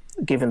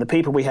the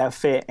people we have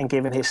fit and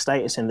given his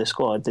status in the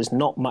squad, there's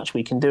not much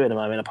we can do at the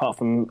moment apart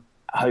from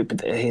hope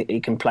that he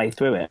can play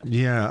through it.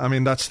 Yeah, I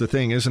mean, that's the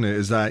thing, isn't it?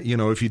 Is that,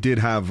 if you did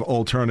have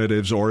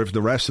alternatives, or if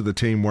the rest of the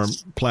team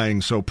weren't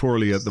playing so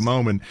poorly at the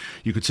moment,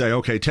 you could say,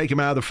 okay, take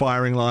him out of the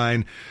firing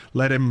line,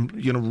 let him,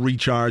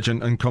 recharge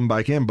and come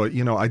back in. But,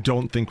 I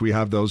don't think we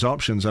have those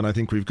options, and I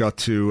think we've got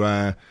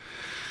to...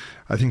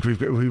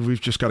 we've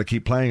just got to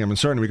keep playing him, and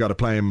certainly we've got to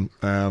play him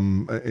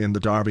in the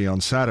derby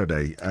on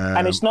Saturday.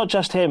 And it's not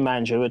just him,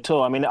 Andrew, at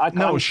all. I mean,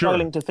 I'm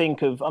struggling to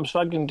think of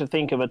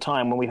a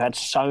time when we've had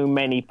so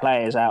many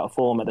players out of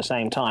form at the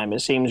same time. It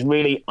seems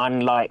really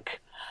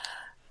unlike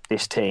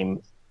this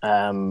team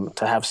to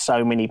have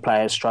so many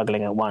players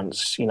struggling at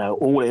once.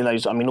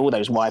 All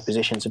those wide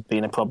positions have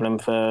been a problem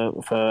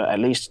for at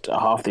least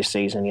half this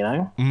season.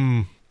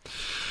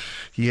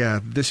 Yeah,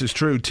 this is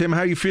true. Tim,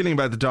 how are you feeling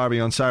about the derby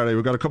on Saturday?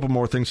 We've got a couple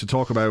more things to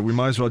talk about. We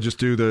might as well just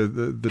do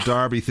the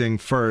derby thing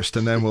first,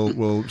 and then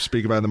we'll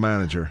speak about the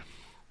manager.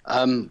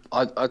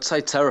 I'd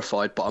say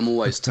terrified, but I'm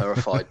always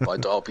terrified by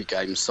derby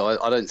games, so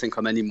I don't think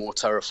I'm any more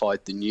terrified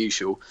than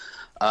usual.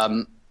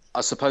 I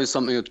suppose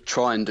something I'd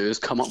try and do is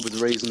come up with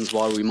reasons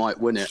why we might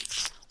win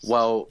it.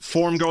 Well,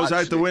 form goes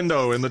out the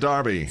window in the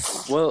derby.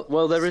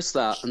 Well, there is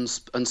that,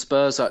 and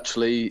Spurs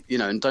actually,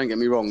 and don't get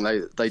me wrong,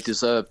 they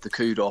deserve the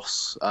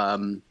kudos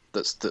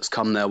that's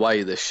come their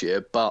way this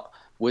year. But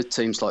with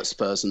teams like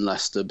Spurs and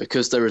Leicester,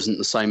 because there isn't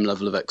the same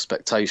level of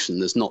expectation,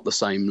 there's not the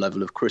same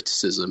level of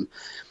criticism.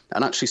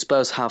 And actually,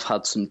 Spurs have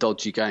had some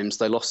dodgy games.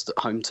 They lost at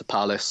home to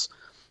Palace.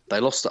 They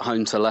lost at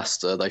home to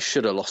Leicester. They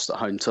should have lost at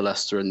home to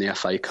Leicester in the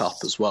FA Cup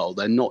as well.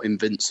 They're not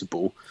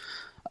invincible.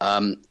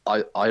 I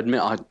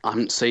admit I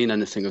haven't seen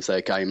anything of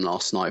their game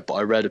last night, but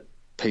I read a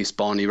piece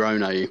Barney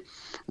Ronay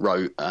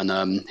wrote,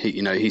 and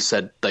he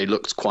said they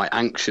looked quite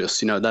anxious.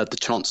 They had the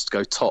chance to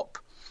go top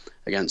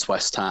against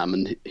West Ham,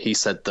 and he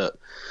said that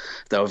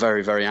they were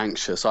very, very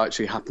anxious. I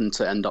actually happened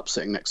to end up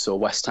sitting next to a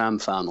West Ham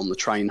fan on the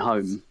train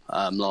home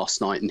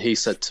last night, and he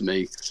said to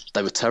me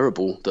they were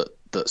terrible,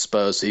 that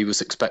Spurs, he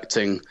was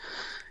expecting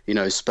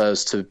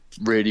Spurs to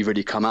really,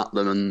 really come at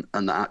them,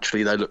 and that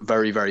actually they looked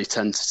very, very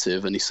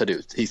tentative, and he said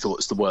he thought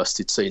it's the worst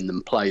he'd seen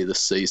them play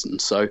this season.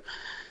 So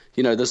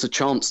there's a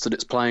chance that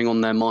it's playing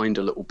on their mind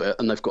a little bit,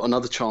 and they've got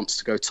another chance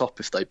to go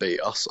top if they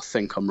beat us, I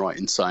think I'm right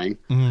in saying.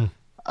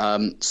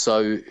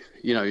 So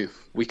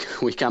we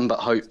can but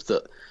hope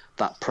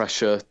that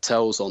pressure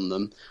tells on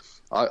them.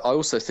 I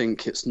also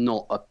think it's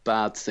not a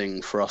bad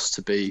thing for us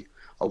to be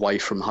away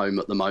from home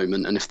at the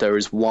moment, and if there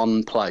is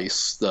one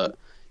place that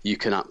you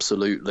can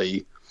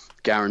absolutely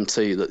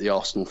guarantee that the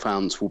Arsenal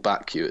fans will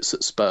back you, it's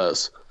at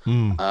Spurs.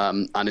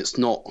 And it's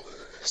not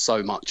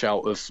so much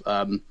out of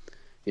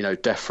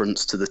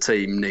deference to the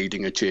team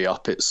needing a G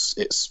up.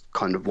 It's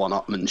kind of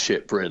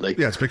one-upmanship, really.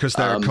 Yeah, it's because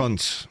they're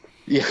cunts.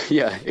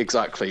 Yeah,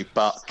 exactly.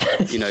 But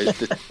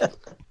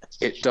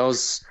it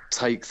does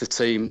take the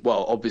team.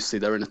 Well, obviously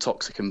they're in a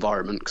toxic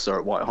environment because they're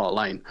at White Hart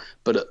Lane,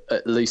 but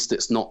at least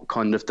it's not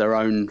kind of their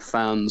own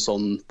fans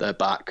on their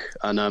back.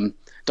 And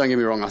don't get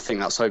me wrong, I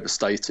think that's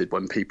overstated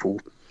when people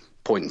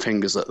point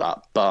fingers at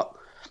that. But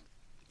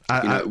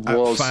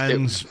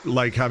fans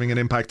like having an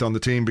impact on the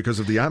team because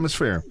of the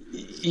atmosphere.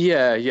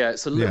 Yeah,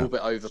 it's a little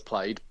bit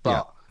overplayed, but.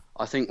 Yeah.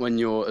 I think when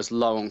you're as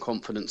low on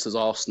confidence as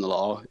Arsenal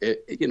are,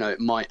 it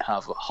might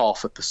have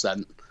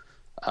 0.5%,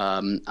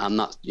 and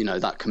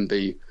that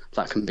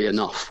can be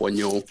enough when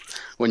you're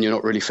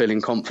not really feeling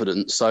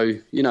confident. So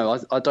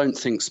I don't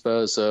think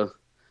Spurs are.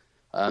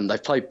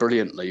 They've played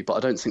brilliantly, but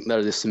I don't think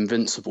they're this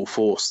invincible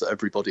force that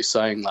everybody's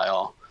saying they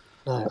are.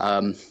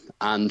 No.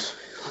 And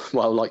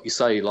well, like you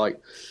say,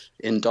 like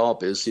in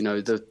derbies,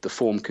 the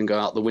form can go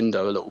out the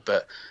window a little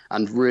bit,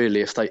 and really,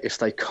 if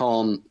they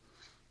can't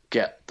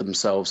get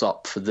themselves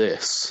up for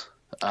this,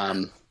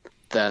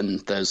 then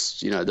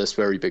there's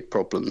very big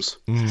problems.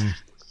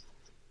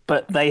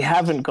 But they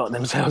haven't got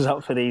themselves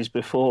up for these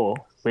before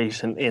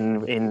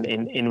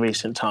in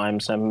recent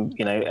times,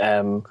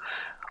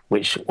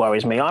 which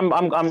worries me.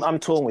 I'm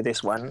torn with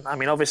this one. I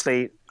mean,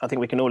 obviously, I think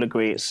we can all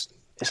agree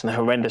it's an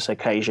horrendous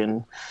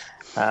occasion.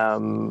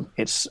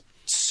 It's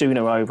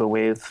sooner over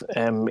with.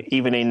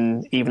 Even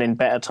in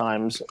better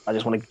times, I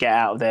just want to get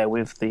out of there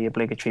with the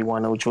obligatory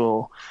 1-0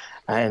 draw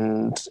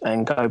and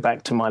go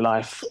back to my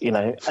life,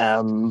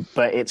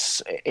 but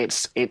it's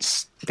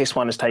this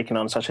one has taken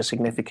on such a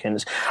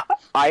significance.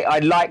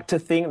 I'd like to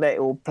think that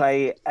it will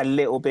play a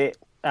little bit,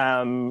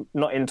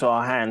 not into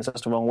our hands,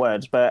 that's the wrong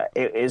words, but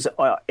it is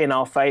in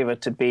our favour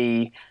to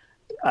be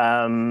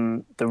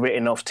the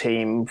written off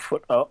team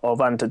of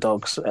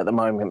underdogs at the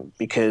moment,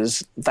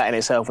 because that in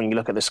itself, when you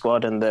look at the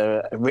squad and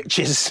the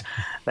riches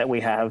that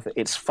we have,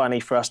 it's funny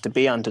for us to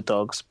be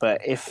underdogs. But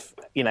if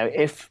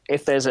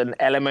there's an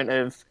element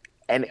of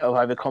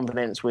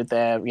overconfidence with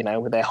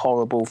their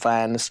horrible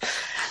fans,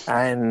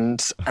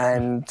 and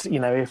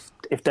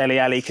if Dele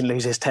Alli can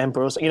lose his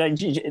temper,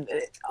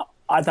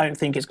 I don't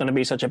think it's going to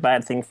be such a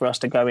bad thing for us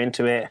to go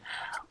into it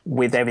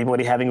with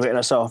everybody having written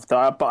us off.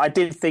 But I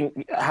did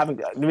think,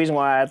 the reason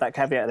why I had that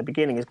caveat at the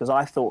beginning is because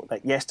I thought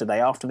that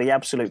yesterday, after the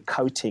absolute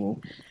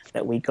coating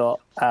that we got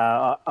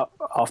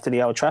after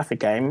the Old Trafford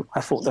game,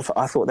 I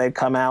thought they'd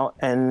come out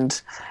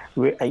and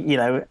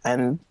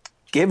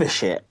give a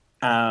shit.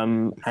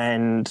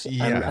 And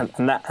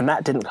that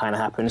didn't kind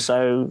of happen.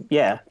 So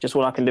just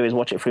all I can do is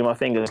watch it through my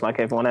fingers like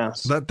everyone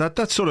else.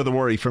 That's sort of the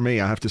worry for me,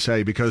 I have to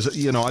say, because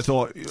I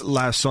thought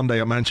last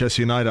Sunday at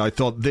Manchester United, I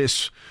thought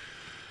this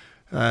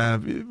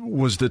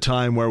was the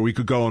time where we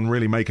could go and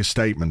really make a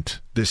statement.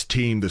 This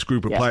team, this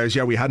group of players,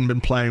 we hadn't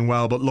been playing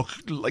well, but look,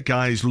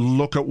 guys,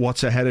 look at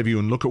what's ahead of you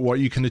and look at what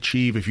you can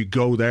achieve if you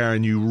go there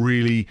and you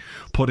really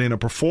put in a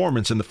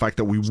performance. And the fact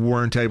that we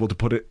weren't able to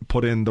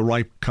put in the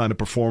right kind of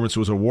performance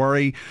was a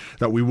worry.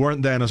 That we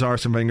weren't then, as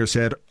Arsene Wenger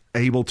said,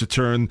 able to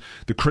turn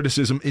the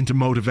criticism into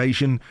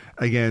motivation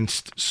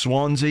against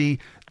Swansea.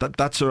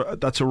 That's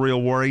a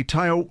real worry.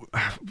 Tayo,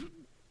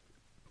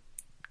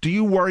 do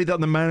you worry that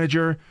the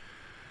manager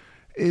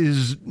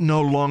is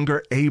no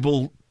longer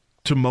able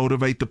to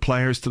motivate the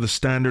players to the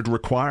standard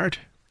required?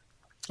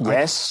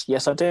 Yes,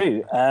 I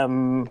do.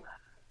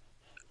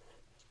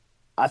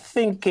 I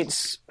think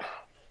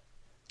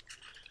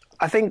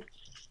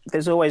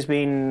there's always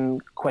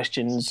been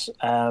questions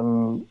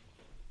of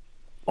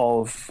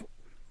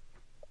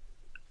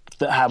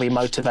how he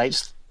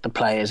motivates the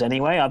players.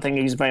 Anyway, I think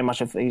he's very much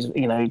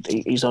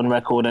he's on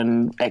record,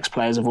 and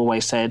ex-players have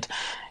always said,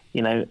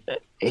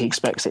 he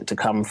expects it to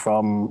come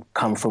from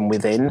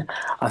within.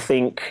 I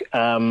think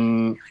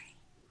I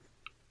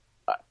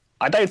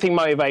don't think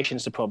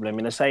motivation's the problem,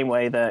 in the same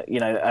way that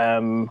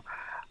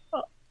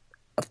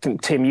I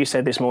think, Tim, you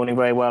said this morning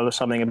very well, or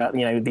something about the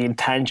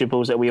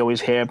intangibles that we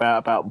always hear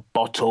about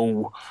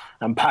bottle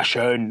and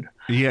passion.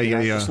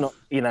 It's not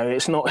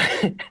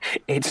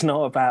it's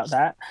not about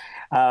that.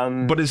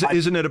 But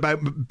isn't it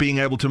about being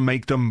able to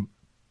make them,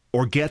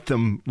 or get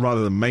them,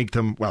 rather than make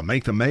them? Well,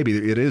 make them,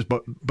 maybe it is,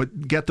 but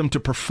get them to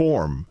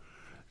perform.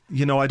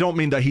 I don't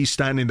mean that he's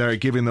standing there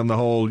giving them the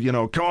whole,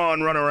 come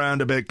on, run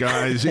around a bit,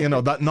 guys.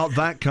 That, not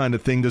that kind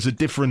of thing. There's a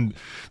different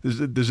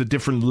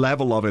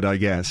level of it, I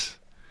guess.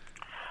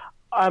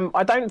 I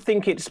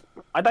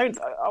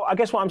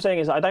guess what I'm saying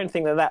is I don't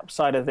think that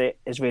side of it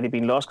has really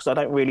been lost, because I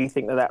don't really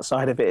think that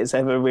side of it has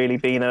ever really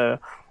been a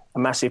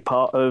massive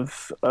part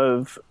of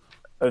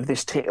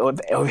this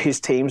of his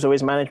teams or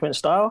his management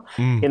style.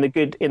 In the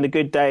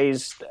good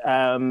days,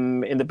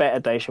 in the better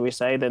days, shall we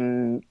say,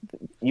 then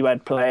you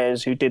had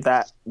players who did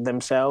that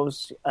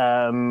themselves.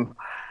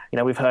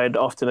 We've heard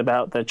often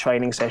about the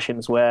training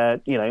sessions where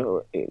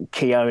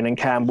Keown and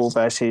Campbell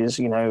versus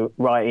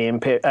Wrighty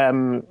and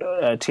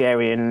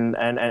Thierry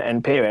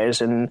and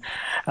Pires, and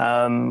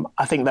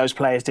I think those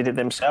players did it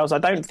themselves. I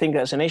don't think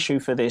that's an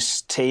issue for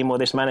this team or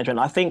this management.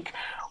 I think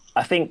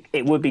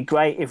it would be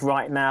great if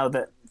right now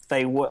that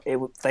they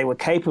were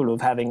capable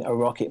of having a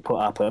rocket put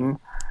up them.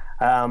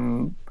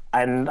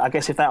 And I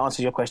guess if that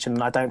answers your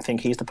question, I don't think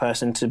he's the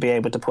person to be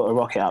able to put a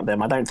rocket up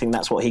them. I don't think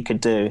that's what he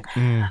could do.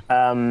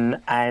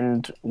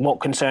 And what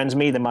concerns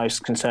me the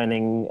most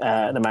concerning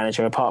the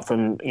manager, apart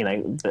from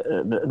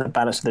the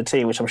balance of the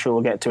team, which I'm sure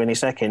we'll get to in a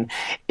second,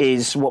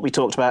 is what we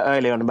talked about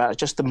earlier on about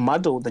just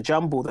the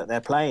jumble that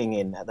they're playing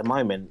in at the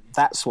moment.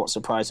 That's what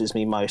surprises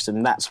me most,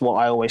 and that's what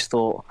I always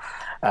thought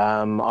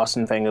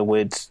Arsene Wenger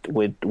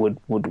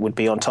would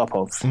be on top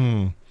of.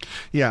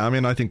 Yeah, I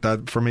mean, I think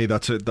that for me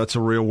that's a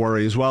real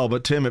worry as well.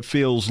 But Tim, it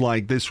feels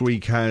like this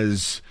week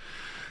has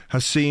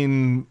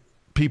seen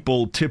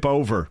people tip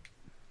over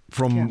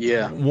from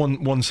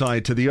one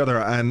side to the other.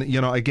 And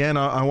again,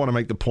 I want to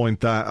make the point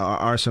that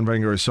Arsene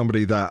Wenger is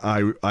somebody that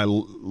I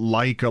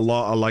like a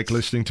lot. I like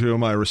listening to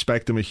him. I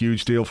respect him a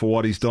huge deal for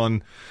what he's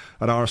done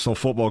at Arsenal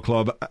Football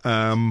Club.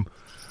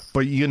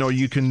 But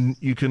you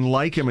can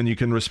like him and you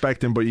can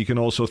respect him, but you can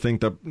also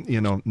think that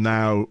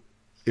now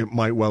it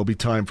might well be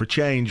time for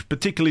change,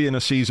 particularly in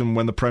a season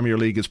when the Premier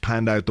League has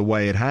panned out the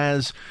way it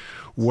has,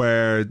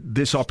 where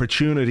this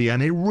opportunity,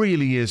 and it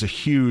really is a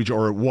huge,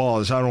 or it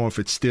was, I don't know if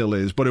it still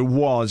is, but it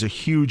was a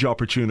huge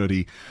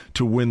opportunity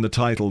to win the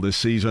title this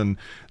season,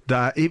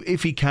 that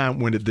if he can't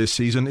win it this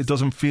season, it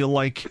doesn't feel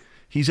like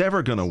he's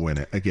ever going to win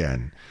it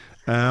again.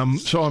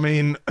 So, I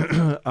mean,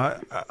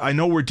 I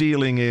know we're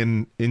dealing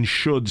in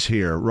shoulds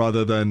here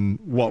rather than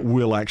what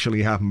will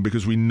actually happen,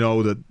 because we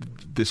know that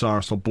this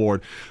Arsenal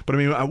board. But I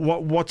mean,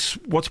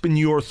 what's been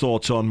your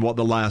thoughts on what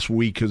the last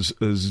week has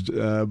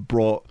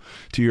brought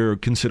to your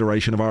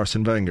consideration of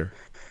Arsene Wenger?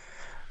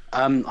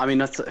 I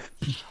mean,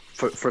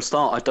 for a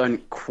start, I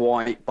don't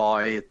quite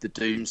buy the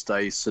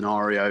doomsday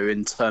scenario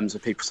in terms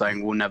of people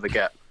saying we'll never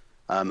get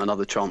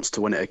another chance to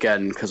win it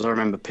again, because I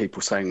remember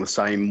people saying the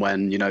same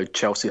when,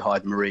 Chelsea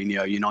hired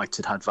Mourinho,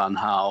 United had Van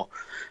Gaal,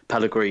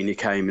 Pellegrini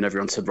came, and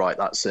everyone said, right,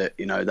 that's it,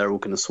 they're all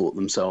going to sort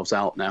themselves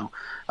out now.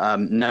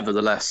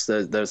 Nevertheless,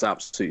 there's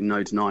absolutely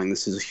no denying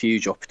this is a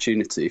huge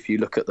opportunity. If you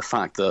look at the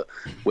fact that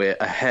we're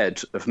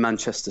ahead of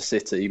Manchester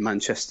City,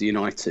 Manchester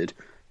United,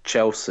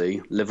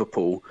 Chelsea,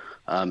 Liverpool,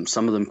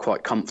 some of them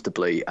quite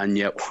comfortably, and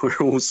yet we're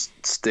all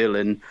still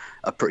in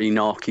a pretty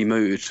narky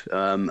mood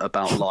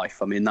about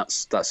life. I mean,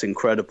 that's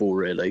incredible,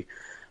 really,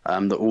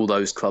 that all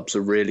those clubs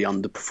are really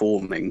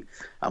underperforming,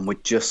 and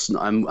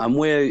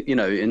we're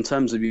in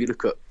terms of, you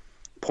look at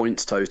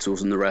points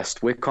totals and the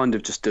rest, we're kind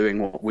of just doing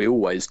what we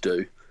always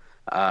do,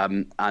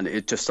 and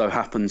it just so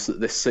happens that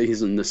this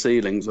season the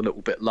ceiling's a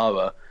little bit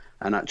lower.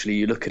 And actually,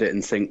 you look at it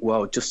and think,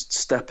 well, just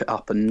step it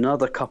up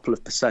another couple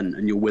of percent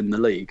and you'll win the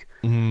league.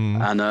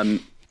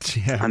 And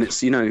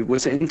it's,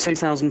 was it in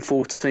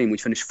 2014 we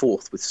finished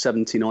fourth with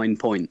 79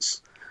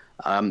 points?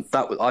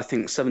 I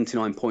think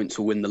 79 points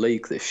will win the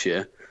league this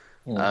year.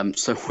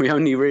 So we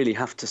only really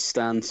have to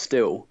stand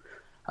still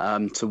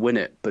to win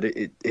it. But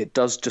it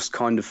does just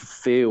kind of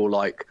feel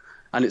like,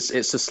 and it's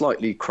a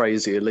slightly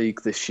crazier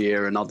league this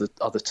year, and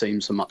other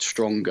teams are much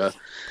stronger.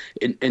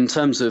 In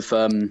terms of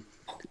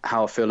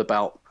how I feel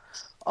about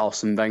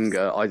Arsene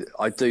Wenger,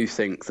 I do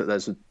think that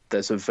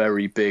there's a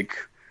very big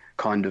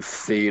kind of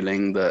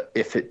feeling that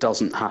if it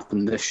doesn't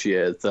happen this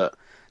year, that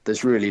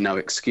there's really no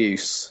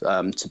excuse,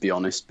 to be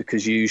honest,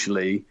 because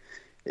usually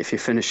if you're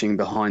finishing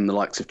behind the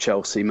likes of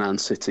Chelsea, Man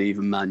City,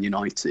 even Man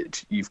United,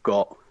 you've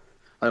got,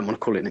 I don't want to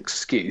call it an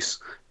excuse,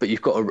 but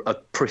you've got a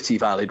pretty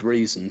valid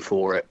reason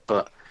for it.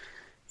 But,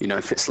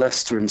 if it's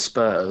Leicester and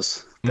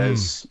Spurs,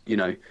 there's,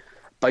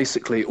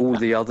 basically all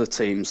the other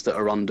teams that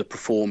are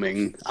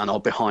underperforming and are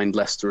behind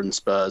Leicester and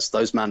Spurs,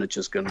 those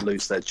managers are going to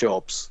lose their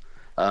jobs.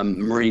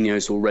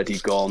 Mourinho's already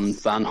gone.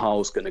 Van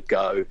Gaal's going to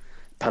go.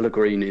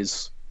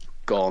 Pellegrini's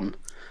gone.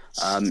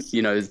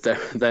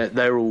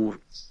 They're all,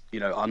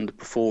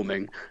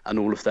 underperforming, and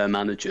all of their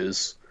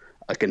managers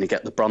are going to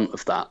get the brunt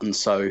of that. And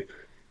so,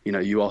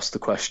 you ask the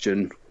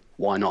question,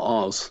 why not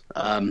ours?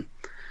 And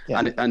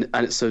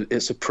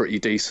it's a pretty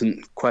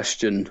decent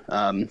question,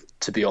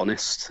 to be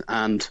honest.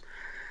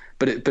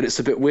 But it's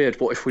a bit weird.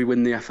 What if we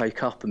win the FA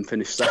Cup and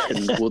finish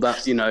second? Well,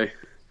 that,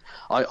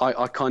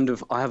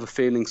 I have a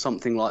feeling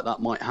something like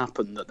that might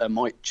happen, that there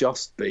might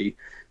just be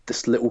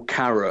this little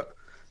carrot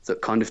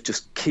that kind of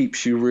just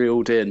keeps you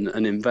reeled in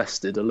and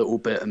invested a little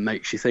bit and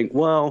makes you think,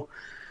 well,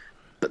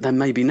 but then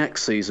maybe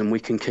next season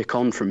we can kick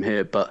on from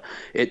here. But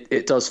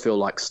it does feel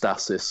like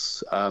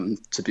stasis,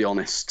 to be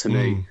honest, to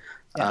me.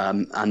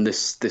 And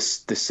this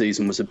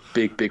season was a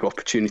big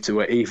opportunity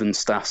where even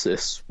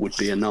stasis would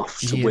be enough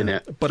to win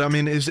it. But I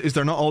mean, is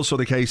there not also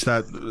the case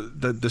that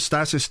the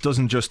stasis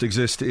doesn't just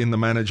exist in the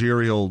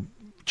managerial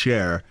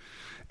chair?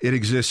 It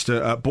exists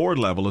at board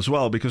level as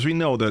well, because we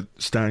know that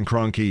Stan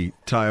Kroenke,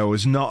 Tayo,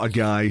 is not a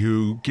guy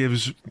who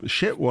gives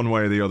shit one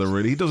way or the other,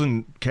 really. He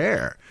doesn't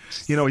care.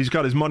 He's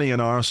got his money in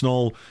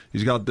Arsenal,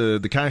 he's got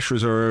the cash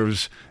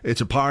reserves,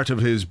 it's a part of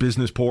his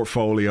business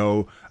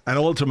portfolio, and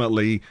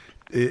ultimately,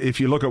 if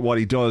you look at what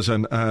he does,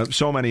 and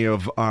so many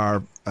of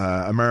our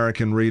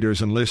American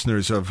readers and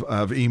listeners have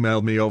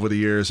emailed me over the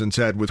years and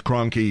said with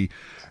Kroenke,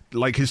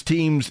 like his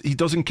teams, he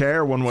doesn't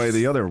care one way or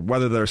the other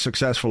whether they're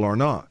successful or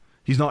not.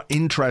 He's not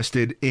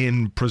interested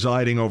in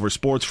presiding over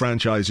sports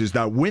franchises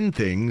that win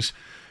things.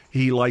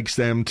 He likes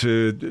them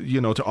to,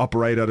 to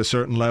operate at a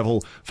certain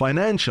level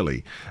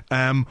financially.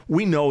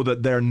 We know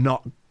that they're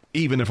not,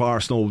 even if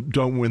Arsenal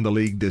don't win the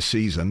league this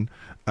season,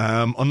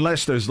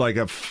 unless there's like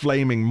a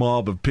flaming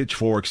mob of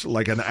pitchforks,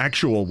 like an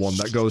actual one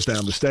that goes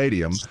down the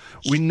stadium,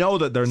 we know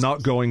that they're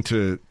not going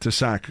to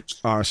sack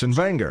Arsene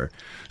Wenger.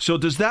 So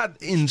does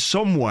that in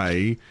some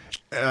way,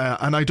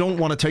 and I don't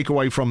want to take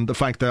away from the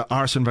fact that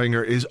Arsene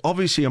Wenger is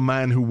obviously a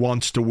man who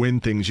wants to win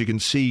things. You can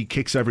see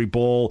kicks every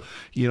ball.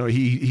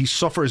 He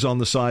suffers on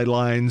the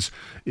sidelines.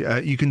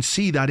 You can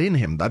see that in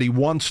him, that he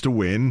wants to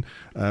win.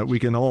 We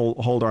can all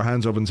hold our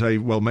hands up and say,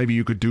 well, maybe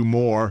you could do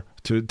more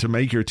to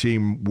make your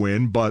team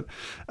win, but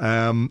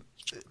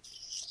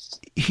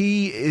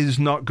he is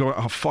not going.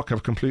 Oh fuck!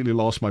 I've completely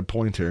lost my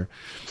point here.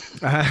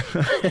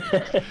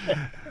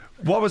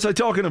 What was I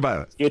talking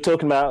about? You're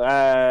talking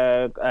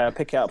about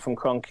pick it up from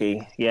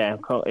Kroenke. Yeah,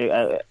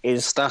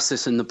 is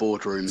stasis in the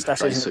boardroom,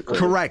 basically.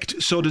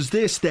 Correct. So does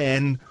this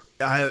then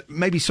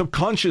maybe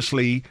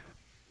subconsciously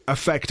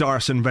affect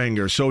Arsene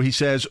Wenger? So he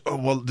says, oh,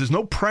 well, there's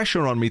no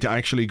pressure on me to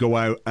actually go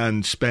out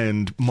and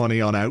spend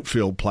money on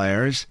outfield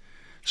players.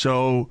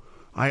 So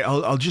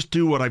I'll just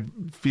do what I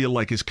feel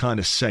like is kind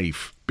of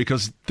safe,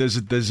 because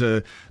there's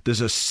a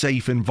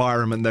safe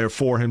environment there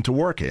for him to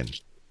work in.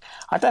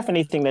 I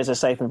definitely think there's a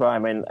safe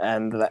environment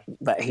and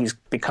that he's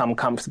become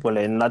comfortable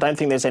in. I don't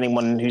think there's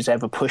anyone who's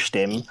ever pushed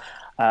him.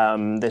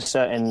 There's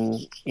certain,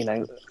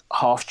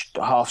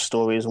 half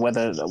stories,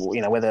 whether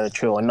they're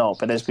true or not.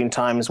 But there's been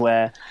times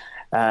where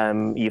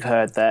you've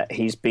heard that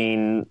he's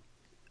been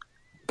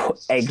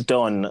egged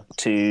on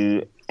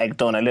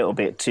a little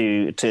bit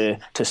to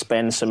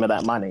spend some of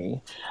that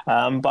money.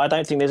 But I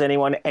don't think there's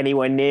anyone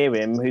anywhere near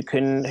him who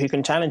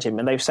can challenge him.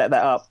 And they've set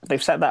that up.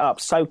 They've set that up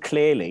so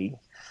clearly,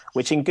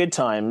 which in good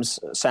times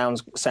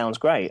sounds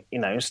great.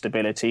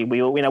 Stability.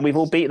 We've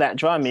all beat that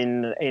drum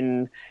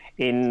in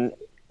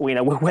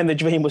when the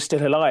dream was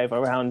still alive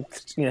around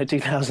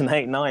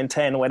 2008, 9,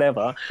 10,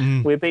 whatever.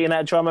 We're beating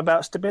that drum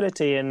about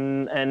stability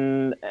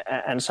and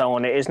so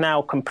on. It is now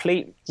a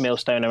complete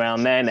millstone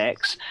around their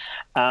necks,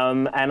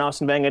 and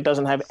Arsene Wenger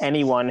doesn't have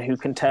anyone who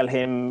can tell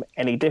him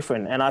any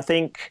different. And I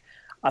think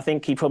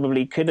he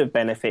probably could have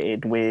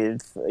benefited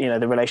with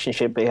the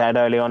relationship he had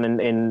early on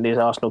in his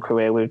Arsenal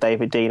career with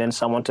David Dein, and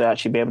someone to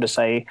actually be able to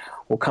say,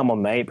 "Well, come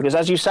on, mate," because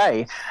as you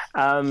say,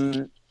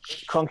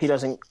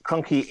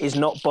 Kroenke is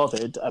not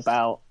bothered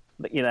about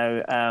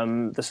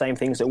the same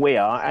things that we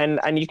are,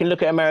 and you can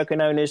look at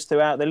American owners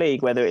throughout the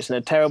league, whether it's in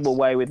a terrible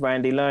way with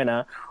Randy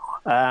Lerner,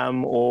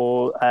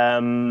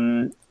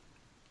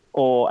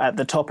 or at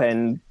the top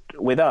end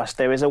with us.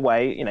 There is a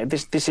way.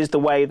 This is the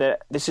way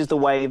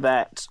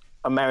that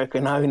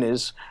American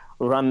owners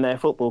run their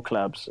football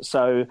clubs.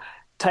 So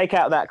take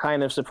out that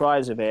kind of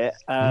surprise of it.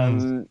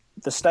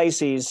 The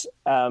Stacys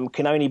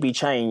can only be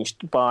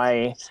changed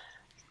by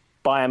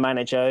a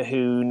manager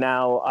who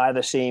now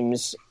either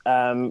seems,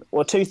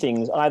 or two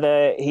things: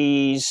 either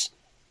he's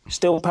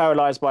still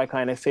paralysed by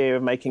kind of fear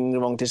of making the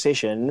wrong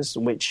decisions,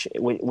 which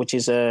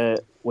is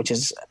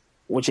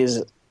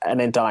an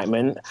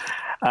indictment,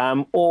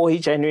 or he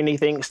genuinely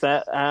thinks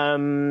that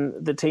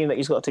the team that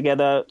he's got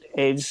together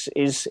is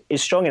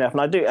strong enough.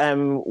 And I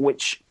do,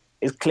 which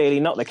is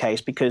clearly not the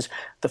case, because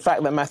the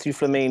fact that Matthew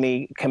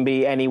Flamini can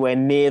be anywhere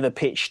near the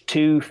pitch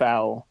to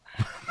foul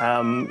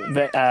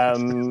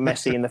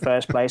Messi in the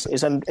first place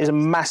is a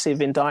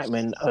massive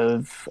indictment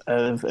of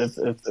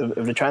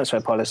the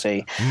transfer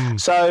policy.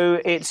 So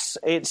it's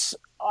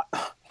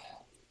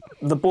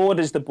the board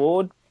is the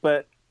board,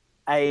 but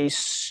a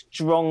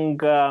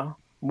stronger,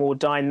 more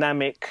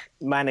dynamic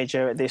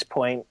manager at this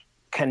point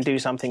can do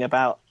something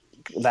about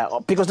that,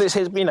 because it's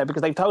his,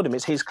 because they've told him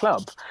it's his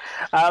club,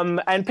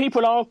 and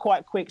people are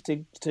quite quick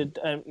to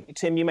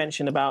Tim, you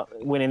mentioned about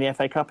winning the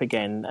FA Cup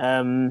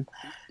again.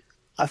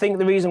 I think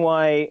the reason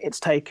why it's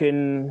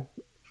taken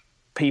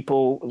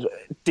people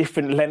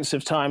different lengths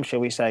of time, shall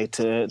we say,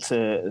 to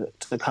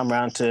come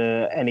around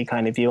to any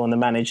kind of view on the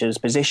manager's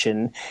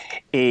position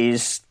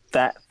is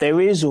that there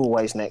is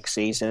always next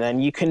season,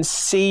 and you can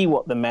see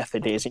what the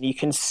method is, and you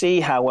can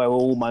see how we're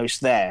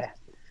almost there.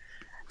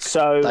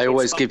 So they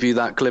always give you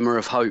that glimmer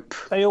of hope.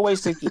 They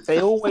always give you.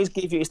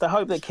 It's the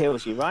hope that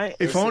kills you, right?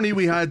 If only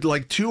we had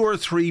like 2 or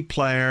 3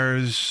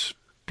 players.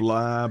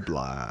 Blah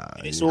blah.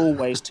 It's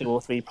always 2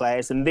 or 3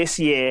 players, and this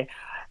year,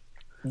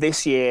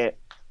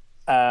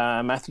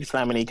 Matthew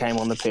Flamini came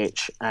on the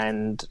pitch,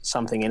 and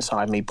something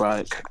inside me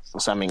broke.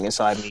 Something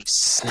inside me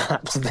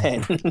snapped.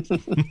 Then,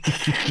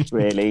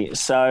 really.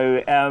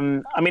 So,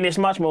 it's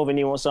much more of a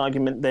nuanced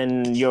argument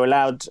than you're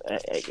allowed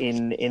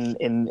in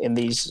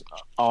these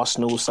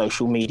Arsenal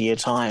social media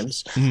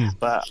times.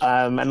 But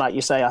and like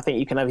you say, I think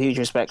you can have huge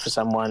respect for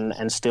someone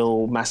and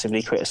still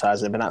massively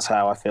criticise them, and that's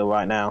how I feel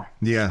right now.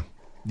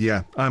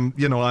 Yeah, I'm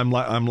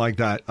like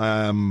that.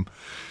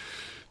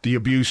 The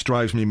abuse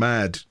drives me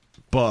mad,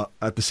 but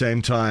at the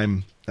same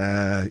time,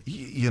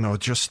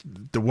 just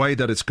the way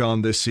that it's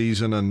gone this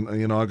season,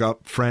 and I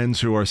got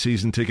friends who are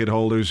season ticket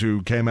holders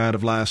who came out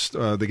of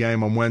the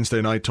game on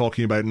Wednesday night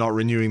talking about not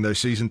renewing their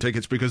season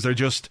tickets because they're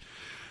just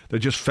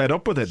fed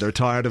up with it. They're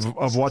tired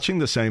of watching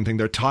the same thing.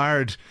 They're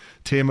tired,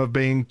 Tim, of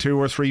being 2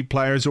 or 3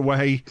 players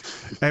away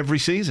every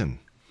season.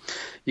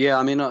 Yeah,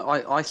 I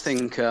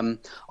think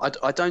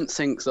I don't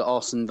think that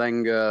Arsene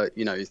Wenger,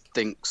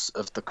 thinks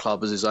of the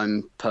club as his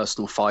own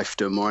personal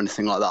fiefdom or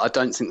anything like that. I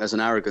don't think there's an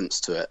arrogance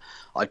to it.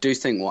 I do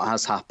think what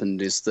has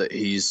happened is that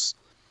he's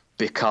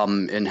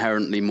become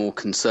inherently more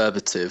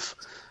conservative,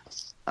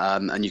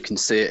 and you can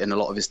see it in a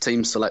lot of his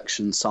team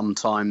selections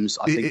sometimes.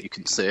 I think you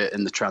can see it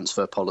in the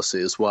transfer policy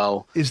as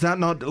well. Is that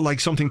not like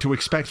something to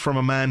expect from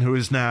a man who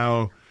is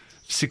now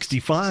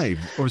 65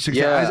 or 60?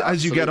 Yeah,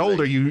 as you get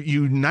older,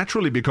 you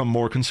naturally become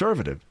more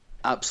conservative.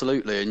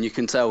 Absolutely, and you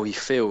can tell he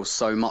feels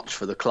so much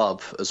for the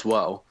club as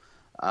well.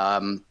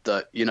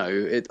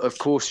 That of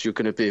course you're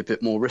going to be a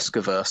bit more risk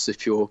averse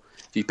if you've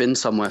been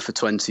somewhere for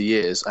 20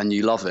 years and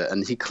you love it,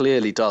 and he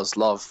clearly does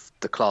love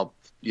the club.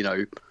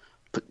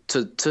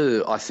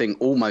 To I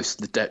think almost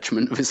the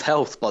detriment of his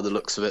health by the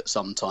looks of it.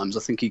 Sometimes I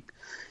think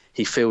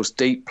he feels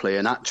deeply,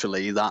 and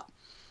actually that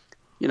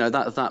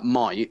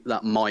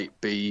might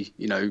be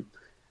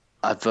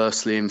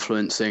adversely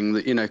influencing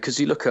that, because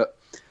you look at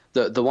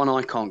the one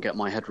I can't get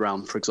my head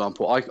round, for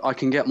example, I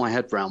can get my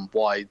head round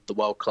why the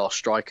world-class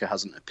striker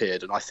hasn't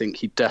appeared, and I think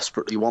he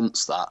desperately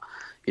wants that.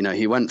 You know,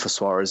 he went for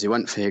Suarez, he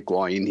went for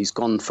Higuain, he's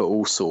gone for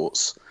all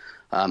sorts.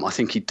 I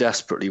think he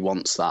desperately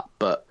wants that,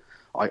 but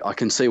I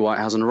can see why it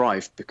hasn't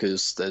arrived,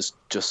 because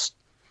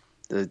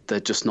they're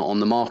just not on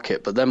the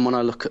market. But then when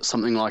I look at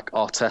something like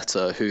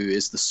Arteta, who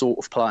is the sort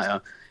of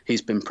player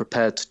he's been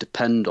prepared to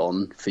depend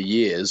on for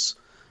years,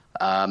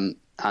 and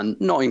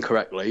not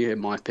incorrectly, in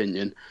my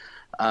opinion,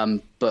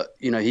 but,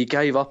 you know, he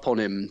gave up on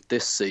him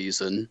this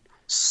season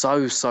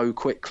so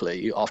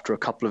quickly after a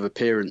couple of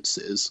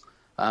appearances.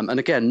 And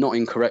again, not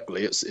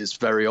incorrectly, it's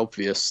very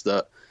obvious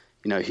that,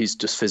 you know, he's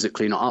just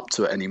physically not up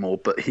to it anymore.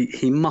 But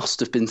he must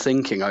have been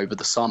thinking over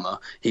the summer.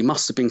 He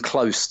must have been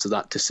close to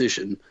that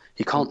decision.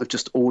 He can't have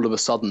just all of a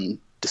sudden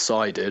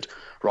decided,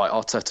 right,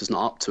 Arteta's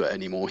not up to it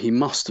anymore. He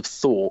must have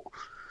thought,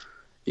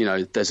 you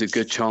know, there's a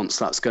good chance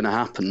that's going to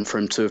happen, for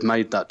him to have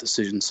made that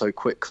decision so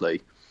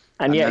quickly.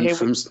 And yet,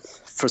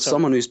 for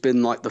someone who's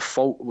been like a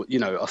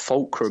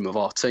fulcrum of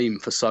our team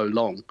for so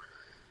long,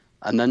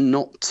 and then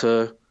not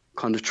to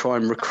kind of try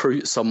and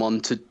recruit someone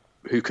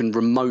who can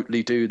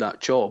remotely do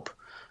that job,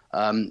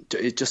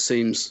 it just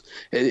seems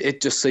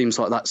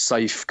like that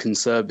safe,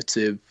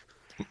 conservative,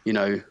 you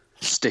know,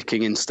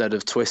 sticking instead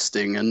of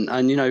twisting.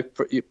 And you know,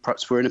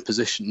 perhaps we're in a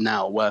position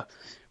now where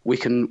we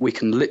can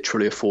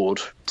literally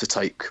afford to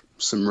take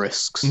some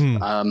risks.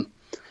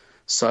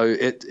 So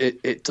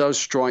it does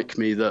strike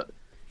me that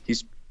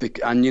he's big,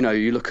 and you know,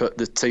 you look at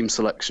the team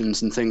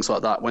selections and things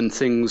like that, when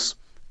things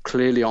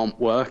clearly aren't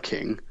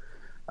working,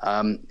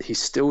 he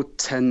still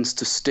tends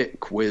to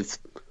stick with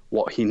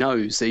what he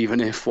knows,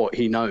 even if what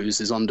he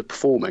knows is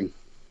underperforming.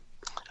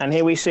 And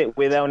here we sit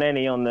with El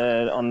Neni on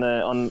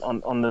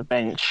the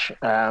bench,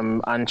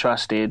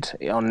 untrusted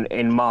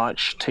in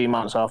March, 2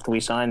 months after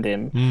we signed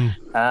him,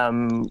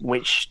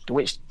 which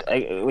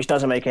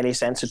doesn't make any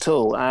sense at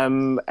all.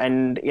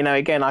 And you know,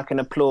 again, I can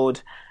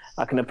applaud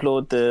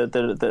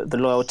the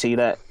loyalty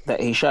that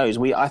he shows.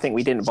 I think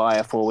we didn't buy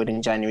a forward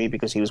in January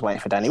because he was waiting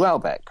for Danny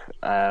Welbeck.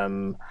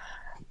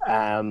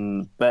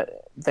 But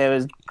there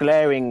was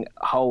glaring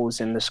holes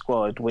in the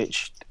squad,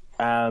 which,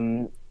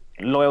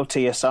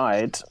 loyalty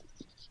aside,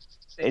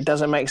 it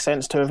doesn't make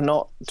sense to have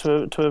not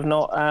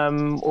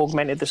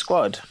augmented the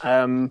squad.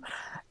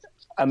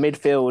 A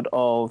midfield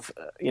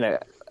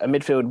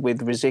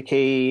with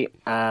Rosicky,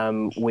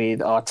 with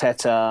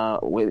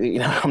Arteta, with, you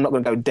know, I'm not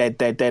going to go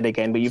dead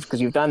again, but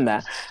because you've done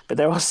that. But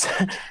there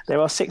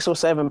are 6 or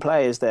 7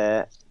 players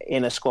there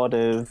in a squad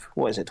of,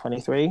 what is it,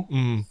 23?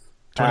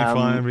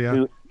 25,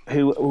 yeah.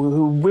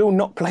 Who will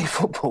not play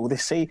football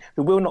this season,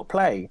 who will not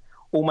play.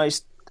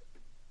 Almost,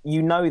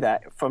 you know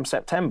that from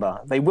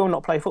September. They will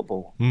not play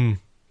football.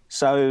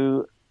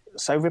 So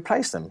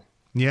replace them.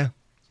 Yeah.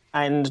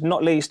 And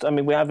not least, I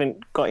mean, we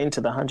haven't got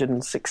into the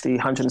 160,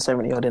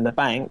 170 odd in the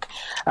bank.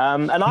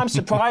 And I'm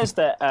surprised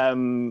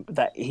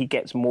that he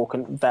gets more,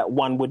 that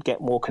one would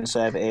get more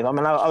conservative. I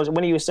mean, I was,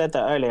 when you said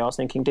that earlier, I was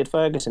thinking, did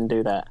Ferguson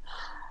do that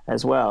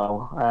as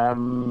well?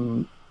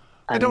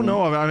 I don't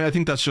know. I mean, I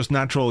think that's just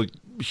natural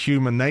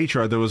human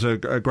nature. There was a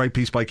great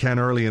piece by Ken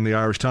Early in the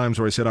Irish Times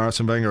where he said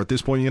Arsene Wenger, at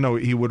this point, you know,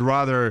 he would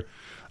rather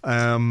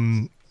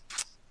do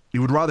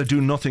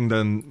nothing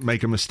than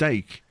make a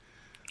mistake.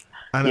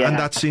 And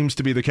that seems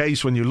to be the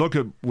case when you look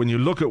at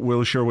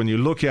Wilshere, when you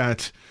look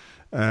at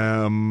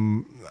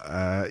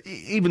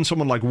even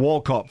someone like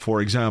Walcott,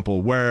 for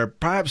example, where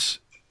perhaps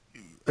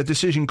a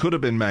decision could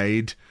have been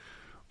made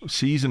a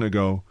season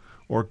ago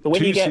or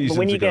when 2 you get,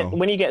 seasons ago.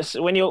 When you get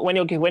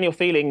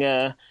feeling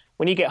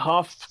when you get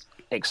half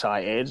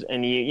excited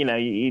and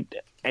you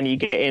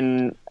get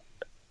in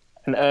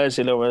an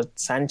Ozil or a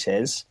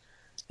Sanchez,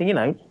 you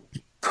know,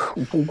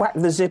 whack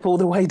the zip all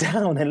the way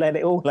down and let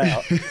it all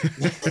out. You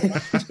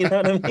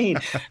know what I mean?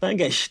 Don't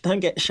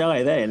get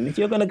shy then. If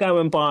you're going to go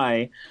and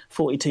buy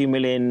 £42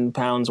 million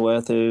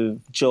worth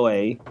of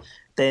joy,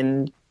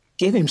 then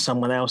give him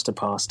someone else to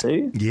pass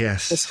to.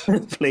 Yes.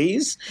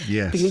 Please.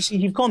 Yes. Because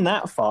you've gone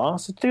that far,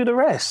 so do the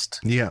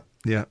rest. Yeah.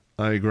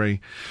 I agree.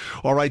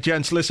 All right,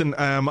 gents, listen,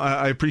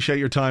 I appreciate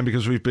your time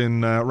because we've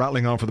been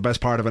rattling on for the best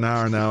part of an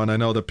hour now, and I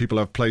know that people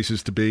have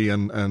places to be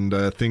and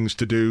things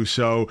to do.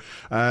 So,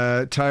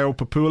 Tayo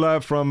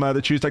Papula from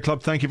the Tuesday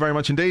Club, thank you very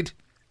much indeed.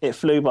 It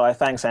flew by.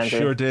 Thanks, Andrew.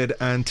 Sure did.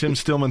 And Tim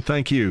Stillman,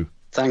 thank you.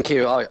 Thank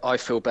you. I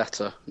feel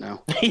better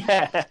now.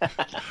 Yeah.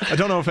 I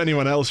don't know if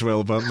anyone else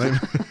will, but maybe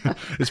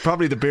it's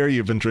probably the beer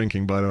you've been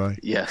drinking, by the way.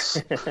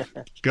 Yes.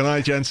 Good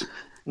night, gents.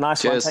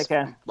 Nice Cheers. one. Take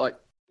care. Bye.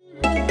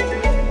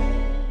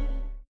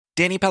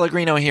 Danny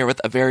Pellegrino here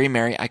with a very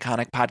merry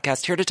iconic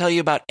podcast, here to tell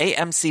you about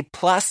AMC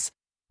Plus.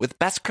 With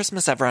Best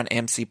Christmas Ever on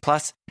AMC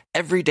Plus,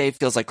 every day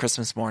feels like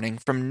Christmas morning.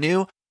 From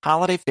new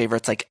holiday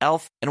favorites like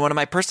Elf and one of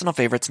my personal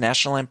favorites,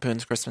 National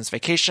Lampoon's Christmas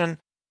Vacation,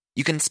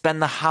 you can spend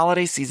the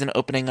holiday season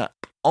opening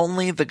up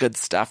only the good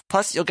stuff.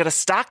 Plus, you'll get a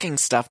stocking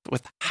stuffed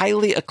with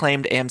highly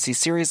acclaimed AMC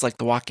series like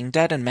The Walking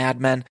Dead and Mad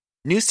Men,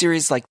 new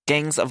series like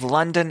Gangs of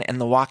London and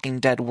The Walking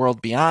Dead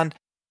World Beyond,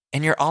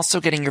 and you're also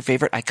getting your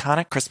favorite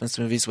iconic Christmas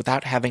movies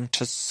without having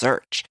to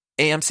search.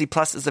 AMC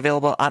Plus is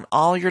available on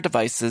all your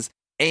devices.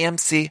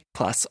 AMC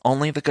Plus,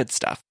 only the good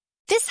stuff.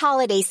 This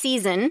holiday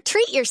season,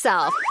 treat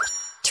yourself.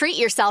 Treat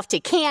yourself to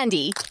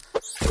candy.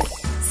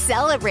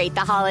 Celebrate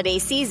the holiday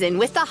season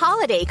with the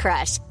Holiday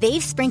Crush.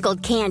 They've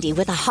sprinkled candy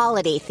with a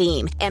holiday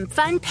theme and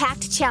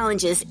fun-packed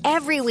challenges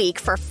every week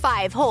for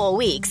 5 whole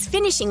weeks,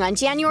 finishing on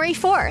January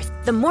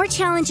 4th. The more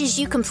challenges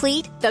you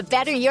complete, the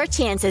better your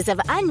chances of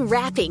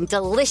unwrapping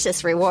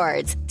delicious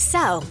rewards.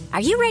 So,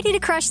 are you ready to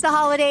crush the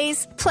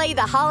holidays? Play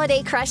the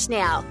Holiday Crush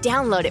now.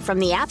 Download it from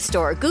the App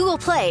Store, Google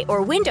Play,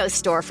 or Windows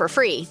Store for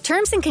free.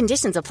 Terms and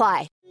conditions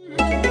apply.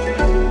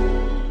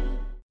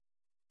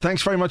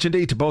 Thanks very much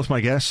indeed to both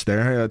my guests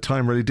there.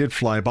 Time really did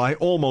fly by,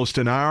 almost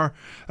an hour.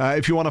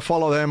 If you want to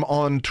follow them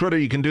on Twitter,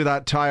 you can do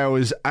that. Tayo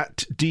is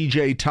at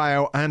DJ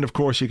Tayo, and of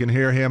course you can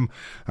hear him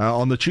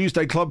on the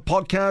Tuesday Club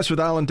podcast with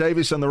Alan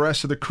Davies and the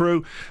rest of the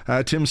crew.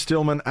 Tim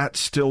Stillman at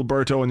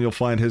Stillberto, and you'll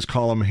find his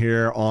column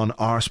here on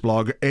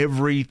Arsblog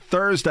every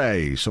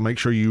Thursday. So make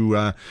sure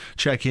you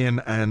check in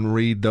and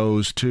read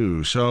those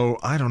too. So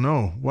I don't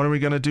know, what are we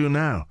going to do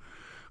now?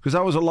 Because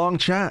that was a long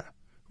chat.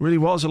 Really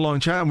was a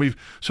long chat, and we've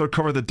sort of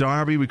covered the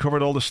derby, we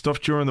covered all the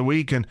stuff during the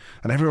week, and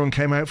everyone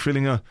came out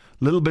feeling a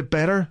little bit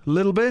better, a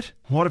little bit.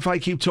 What if I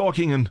keep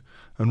talking and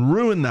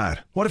ruin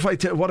that? What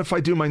if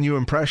I do my new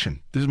impression?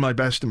 This is my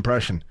best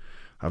impression.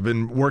 I've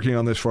been working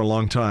on this for a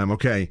long time.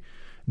 Okay,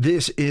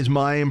 this is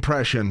my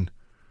impression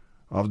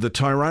of the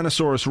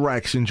Tyrannosaurus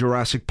Rex in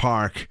Jurassic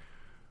Park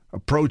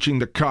approaching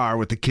the car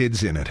with the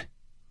kids in it.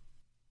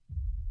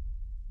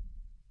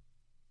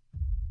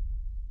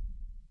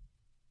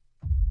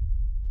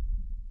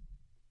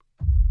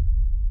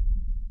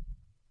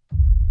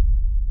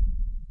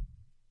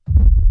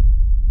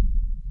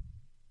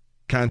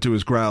 Can't do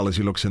his growl as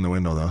he looks in the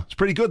window, though. It's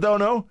pretty good, though,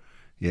 no?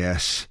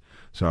 Yes.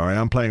 Sorry,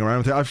 I'm playing around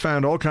with it. I've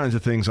found all kinds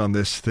of things on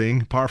this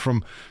thing. Apart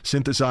from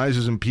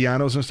synthesizers and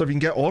pianos and stuff, you can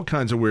get all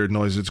kinds of weird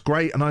noises. It's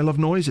great, and I love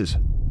noises.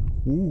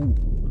 Ooh.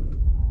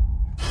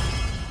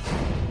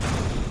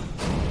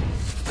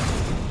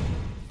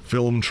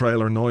 Film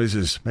trailer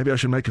noises. Maybe I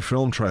should make a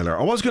film trailer.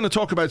 I was going to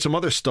talk about some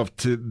other stuff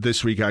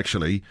this week,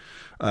 actually,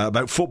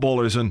 about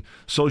footballers and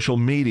social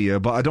media,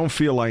 but I don't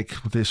feel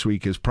like this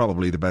week is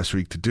probably the best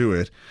week to do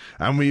it.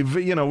 And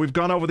we've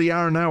gone over the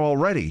hour now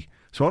already,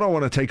 so I don't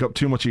want to take up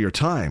too much of your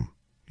time.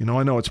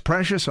 I know it's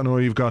precious. I know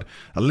you've got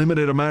a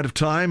limited amount of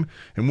time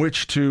in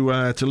which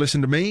to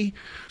listen to me,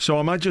 so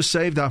I might just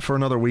save that for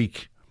another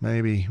week,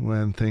 maybe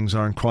when things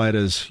aren't quite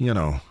as,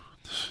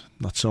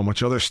 not so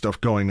much other stuff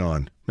going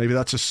on. Maybe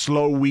that's a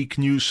slow week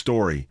news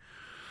story.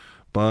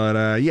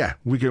 But yeah,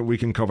 we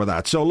can cover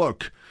that. So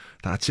look,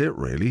 that's it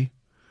really.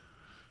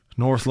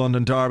 North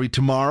London Derby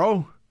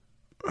tomorrow.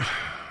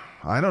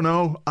 I don't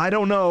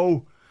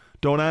know.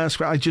 Don't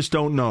ask. I just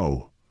don't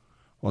know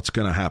what's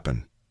going to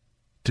happen.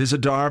 'Tis a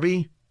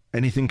derby.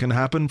 Anything can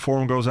happen.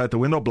 Form goes out the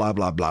window. Blah,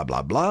 blah, blah,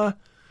 blah, blah.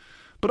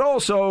 But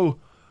also,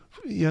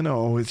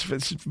 it's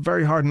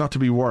very hard not to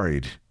be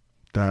worried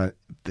that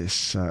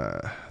this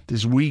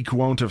week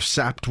won't have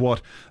sapped what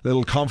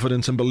little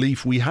confidence and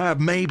belief we have.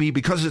 Maybe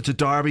because it's a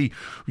derby,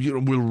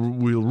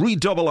 we'll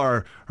redouble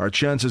our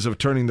chances of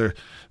turning the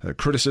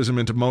criticism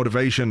into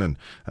motivation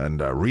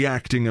and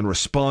reacting and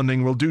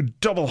responding. We'll do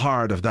double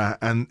hard of that,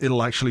 and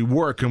it'll actually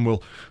work, and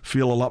we'll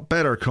feel a lot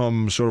better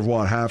come sort of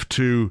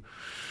 2:30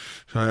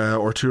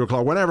 or 2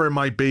 o'clock, whenever it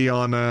might be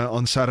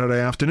on Saturday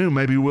afternoon.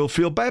 Maybe we'll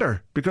feel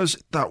better,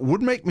 because that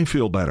would make me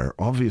feel better.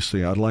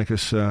 Obviously, I'd like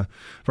us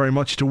very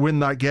much to win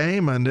that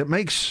game, and it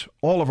makes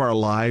all of our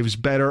lives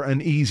better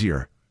and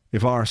easier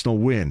if Arsenal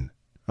win.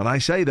 And I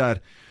say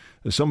that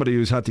as somebody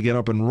who's had to get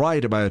up and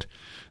write about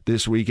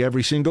this week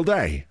every single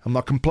day. I'm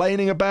not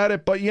complaining about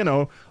it, but,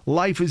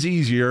 life is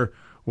easier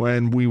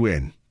when we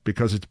win,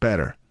 because it's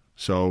better.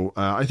 So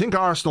I think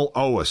Arsenal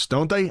owe us,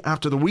 don't they?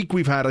 After the week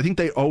we've had, I think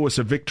they owe us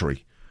a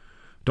victory.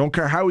 Don't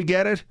care how we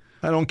get it.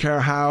 I don't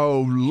care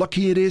how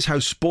lucky it is, how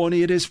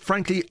spawny it is.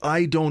 Frankly,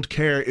 I don't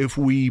care if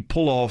we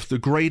pull off the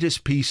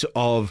greatest piece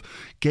of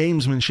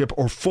gamesmanship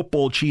or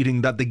football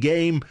cheating that the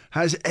game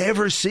has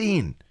ever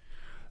seen,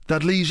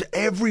 that leaves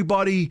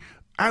everybody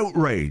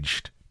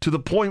outraged to the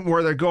point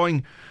where they're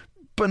going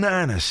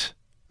bananas,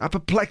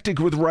 apoplectic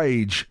with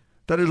rage,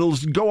 that it'll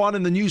go on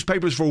in the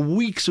newspapers for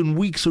weeks and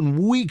weeks and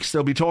weeks.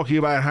 They'll be talking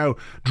about how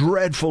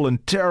dreadful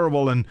and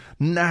terrible and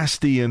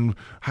nasty and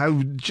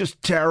how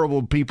just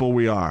terrible people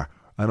we are.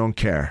 I don't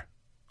care.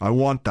 I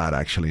want that,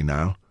 actually,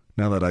 now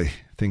that I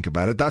think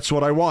about it. That's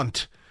what I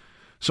want.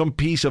 Some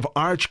piece of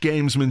arch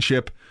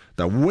gamesmanship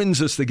that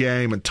wins us the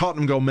game, and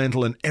Tottenham go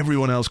mental and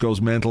everyone else goes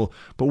mental,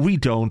 but we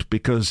don't,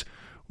 because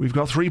we've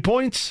got 3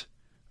 points.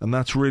 And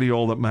that's really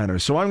all that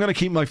matters. So I'm going to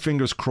keep my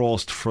fingers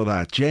crossed for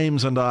that.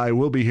 James and I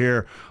will be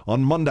here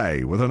on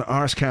Monday with an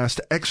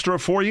Arscast Extra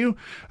for you.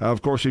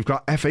 Of course, we've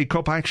got FA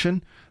Cup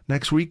action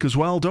next week as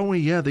well, don't we?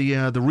 Yeah,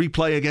 the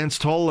replay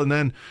against Hull, and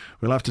then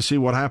we'll have to see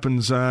what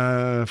happens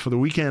for the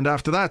weekend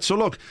after that. So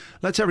look,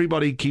 let's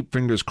everybody keep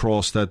fingers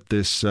crossed that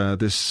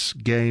this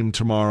game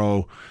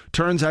tomorrow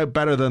turns out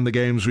better than the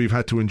games we've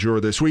had to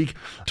endure this week.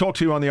 Talk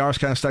to you on the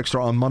Arscast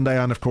Extra on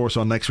Monday, and of course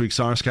on next week's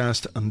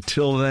Arscast.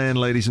 Until then,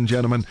 ladies and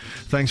gentlemen,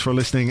 thanks for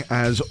listening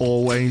as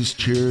always.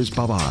 Cheers,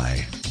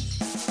 bye-bye.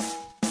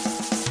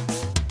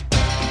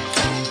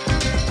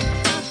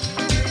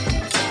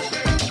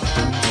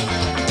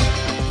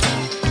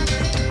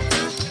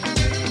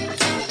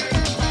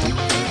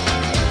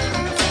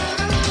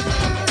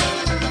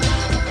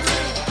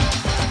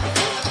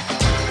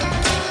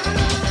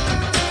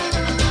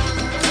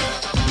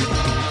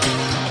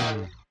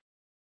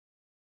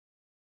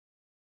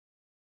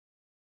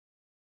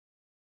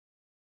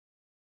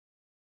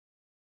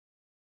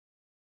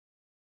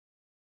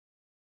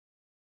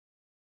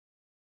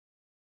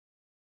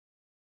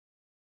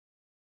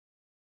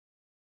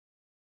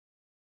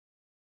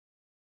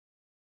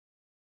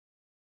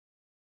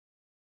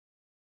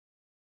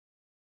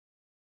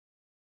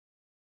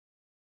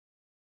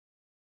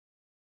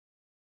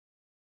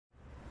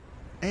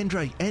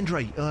 Andre,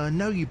 I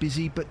know you're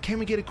busy, but can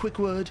we get a quick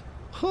word?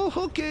 Oh,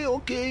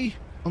 okay.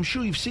 I'm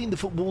sure you've seen the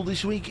football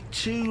this week.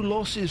 2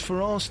 losses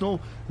for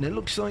Arsenal, and it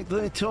looks like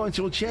their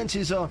title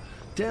chances are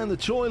down the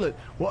toilet.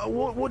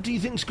 What do you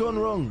think's gone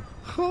wrong?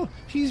 Oh,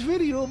 it's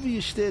very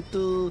obvious that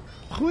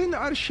when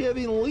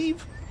Arshavin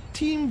leave,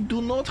 team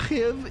do not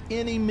have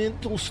any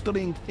mental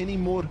strength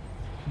anymore.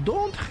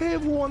 Don't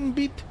have one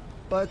bit.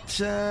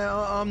 But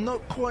I'm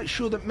not quite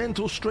sure that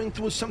mental strength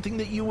was something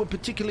that you were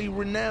particularly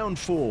renowned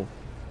for.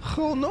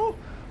 Oh no,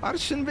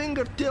 Arsene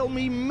Wenger tell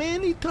me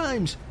many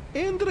times,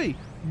 Andre,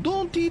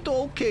 don't eat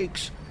all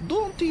cakes,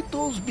 don't eat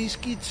those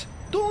biscuits,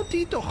 don't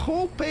eat a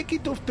whole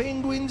packet of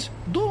penguins,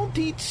 don't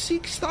eat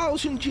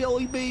 6,000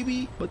 jelly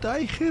baby, but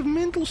I have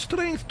mental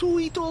strength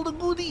to eat all the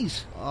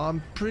goodies.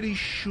 I'm pretty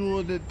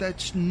sure that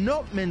that's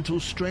not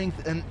mental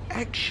strength, and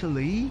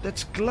actually,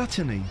 that's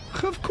gluttony.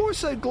 Of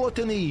course I've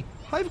gluttony.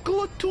 I've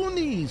got 2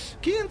 knees.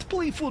 Can't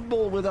play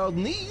football without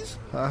knees.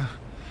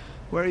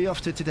 Where are you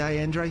off to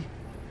today, Andre?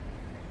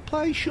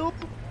 Play shop.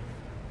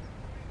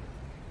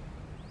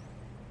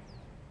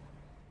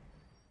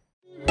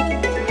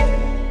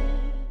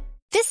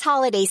 This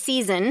holiday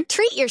season,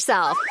 treat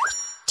yourself.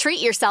 Treat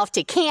yourself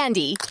to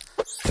candy.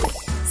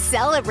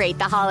 Celebrate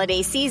the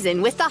holiday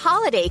season with the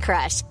Holiday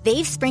Crush.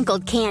 They've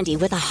sprinkled candy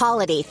with a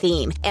holiday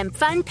theme and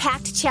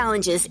fun-packed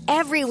challenges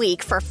every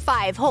week for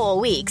 5 whole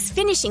weeks,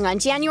 finishing on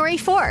January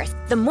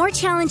 4th. The more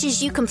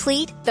challenges you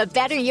complete, the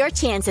better your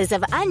chances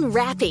of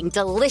unwrapping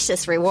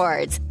delicious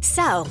rewards.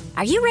 So,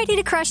 are you ready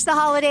to crush the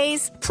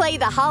holidays? Play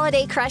the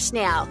Holiday Crush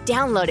now.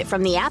 Download it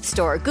from the App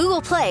Store,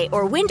 Google Play,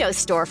 or Windows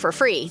Store for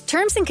free.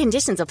 Terms and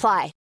conditions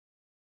apply.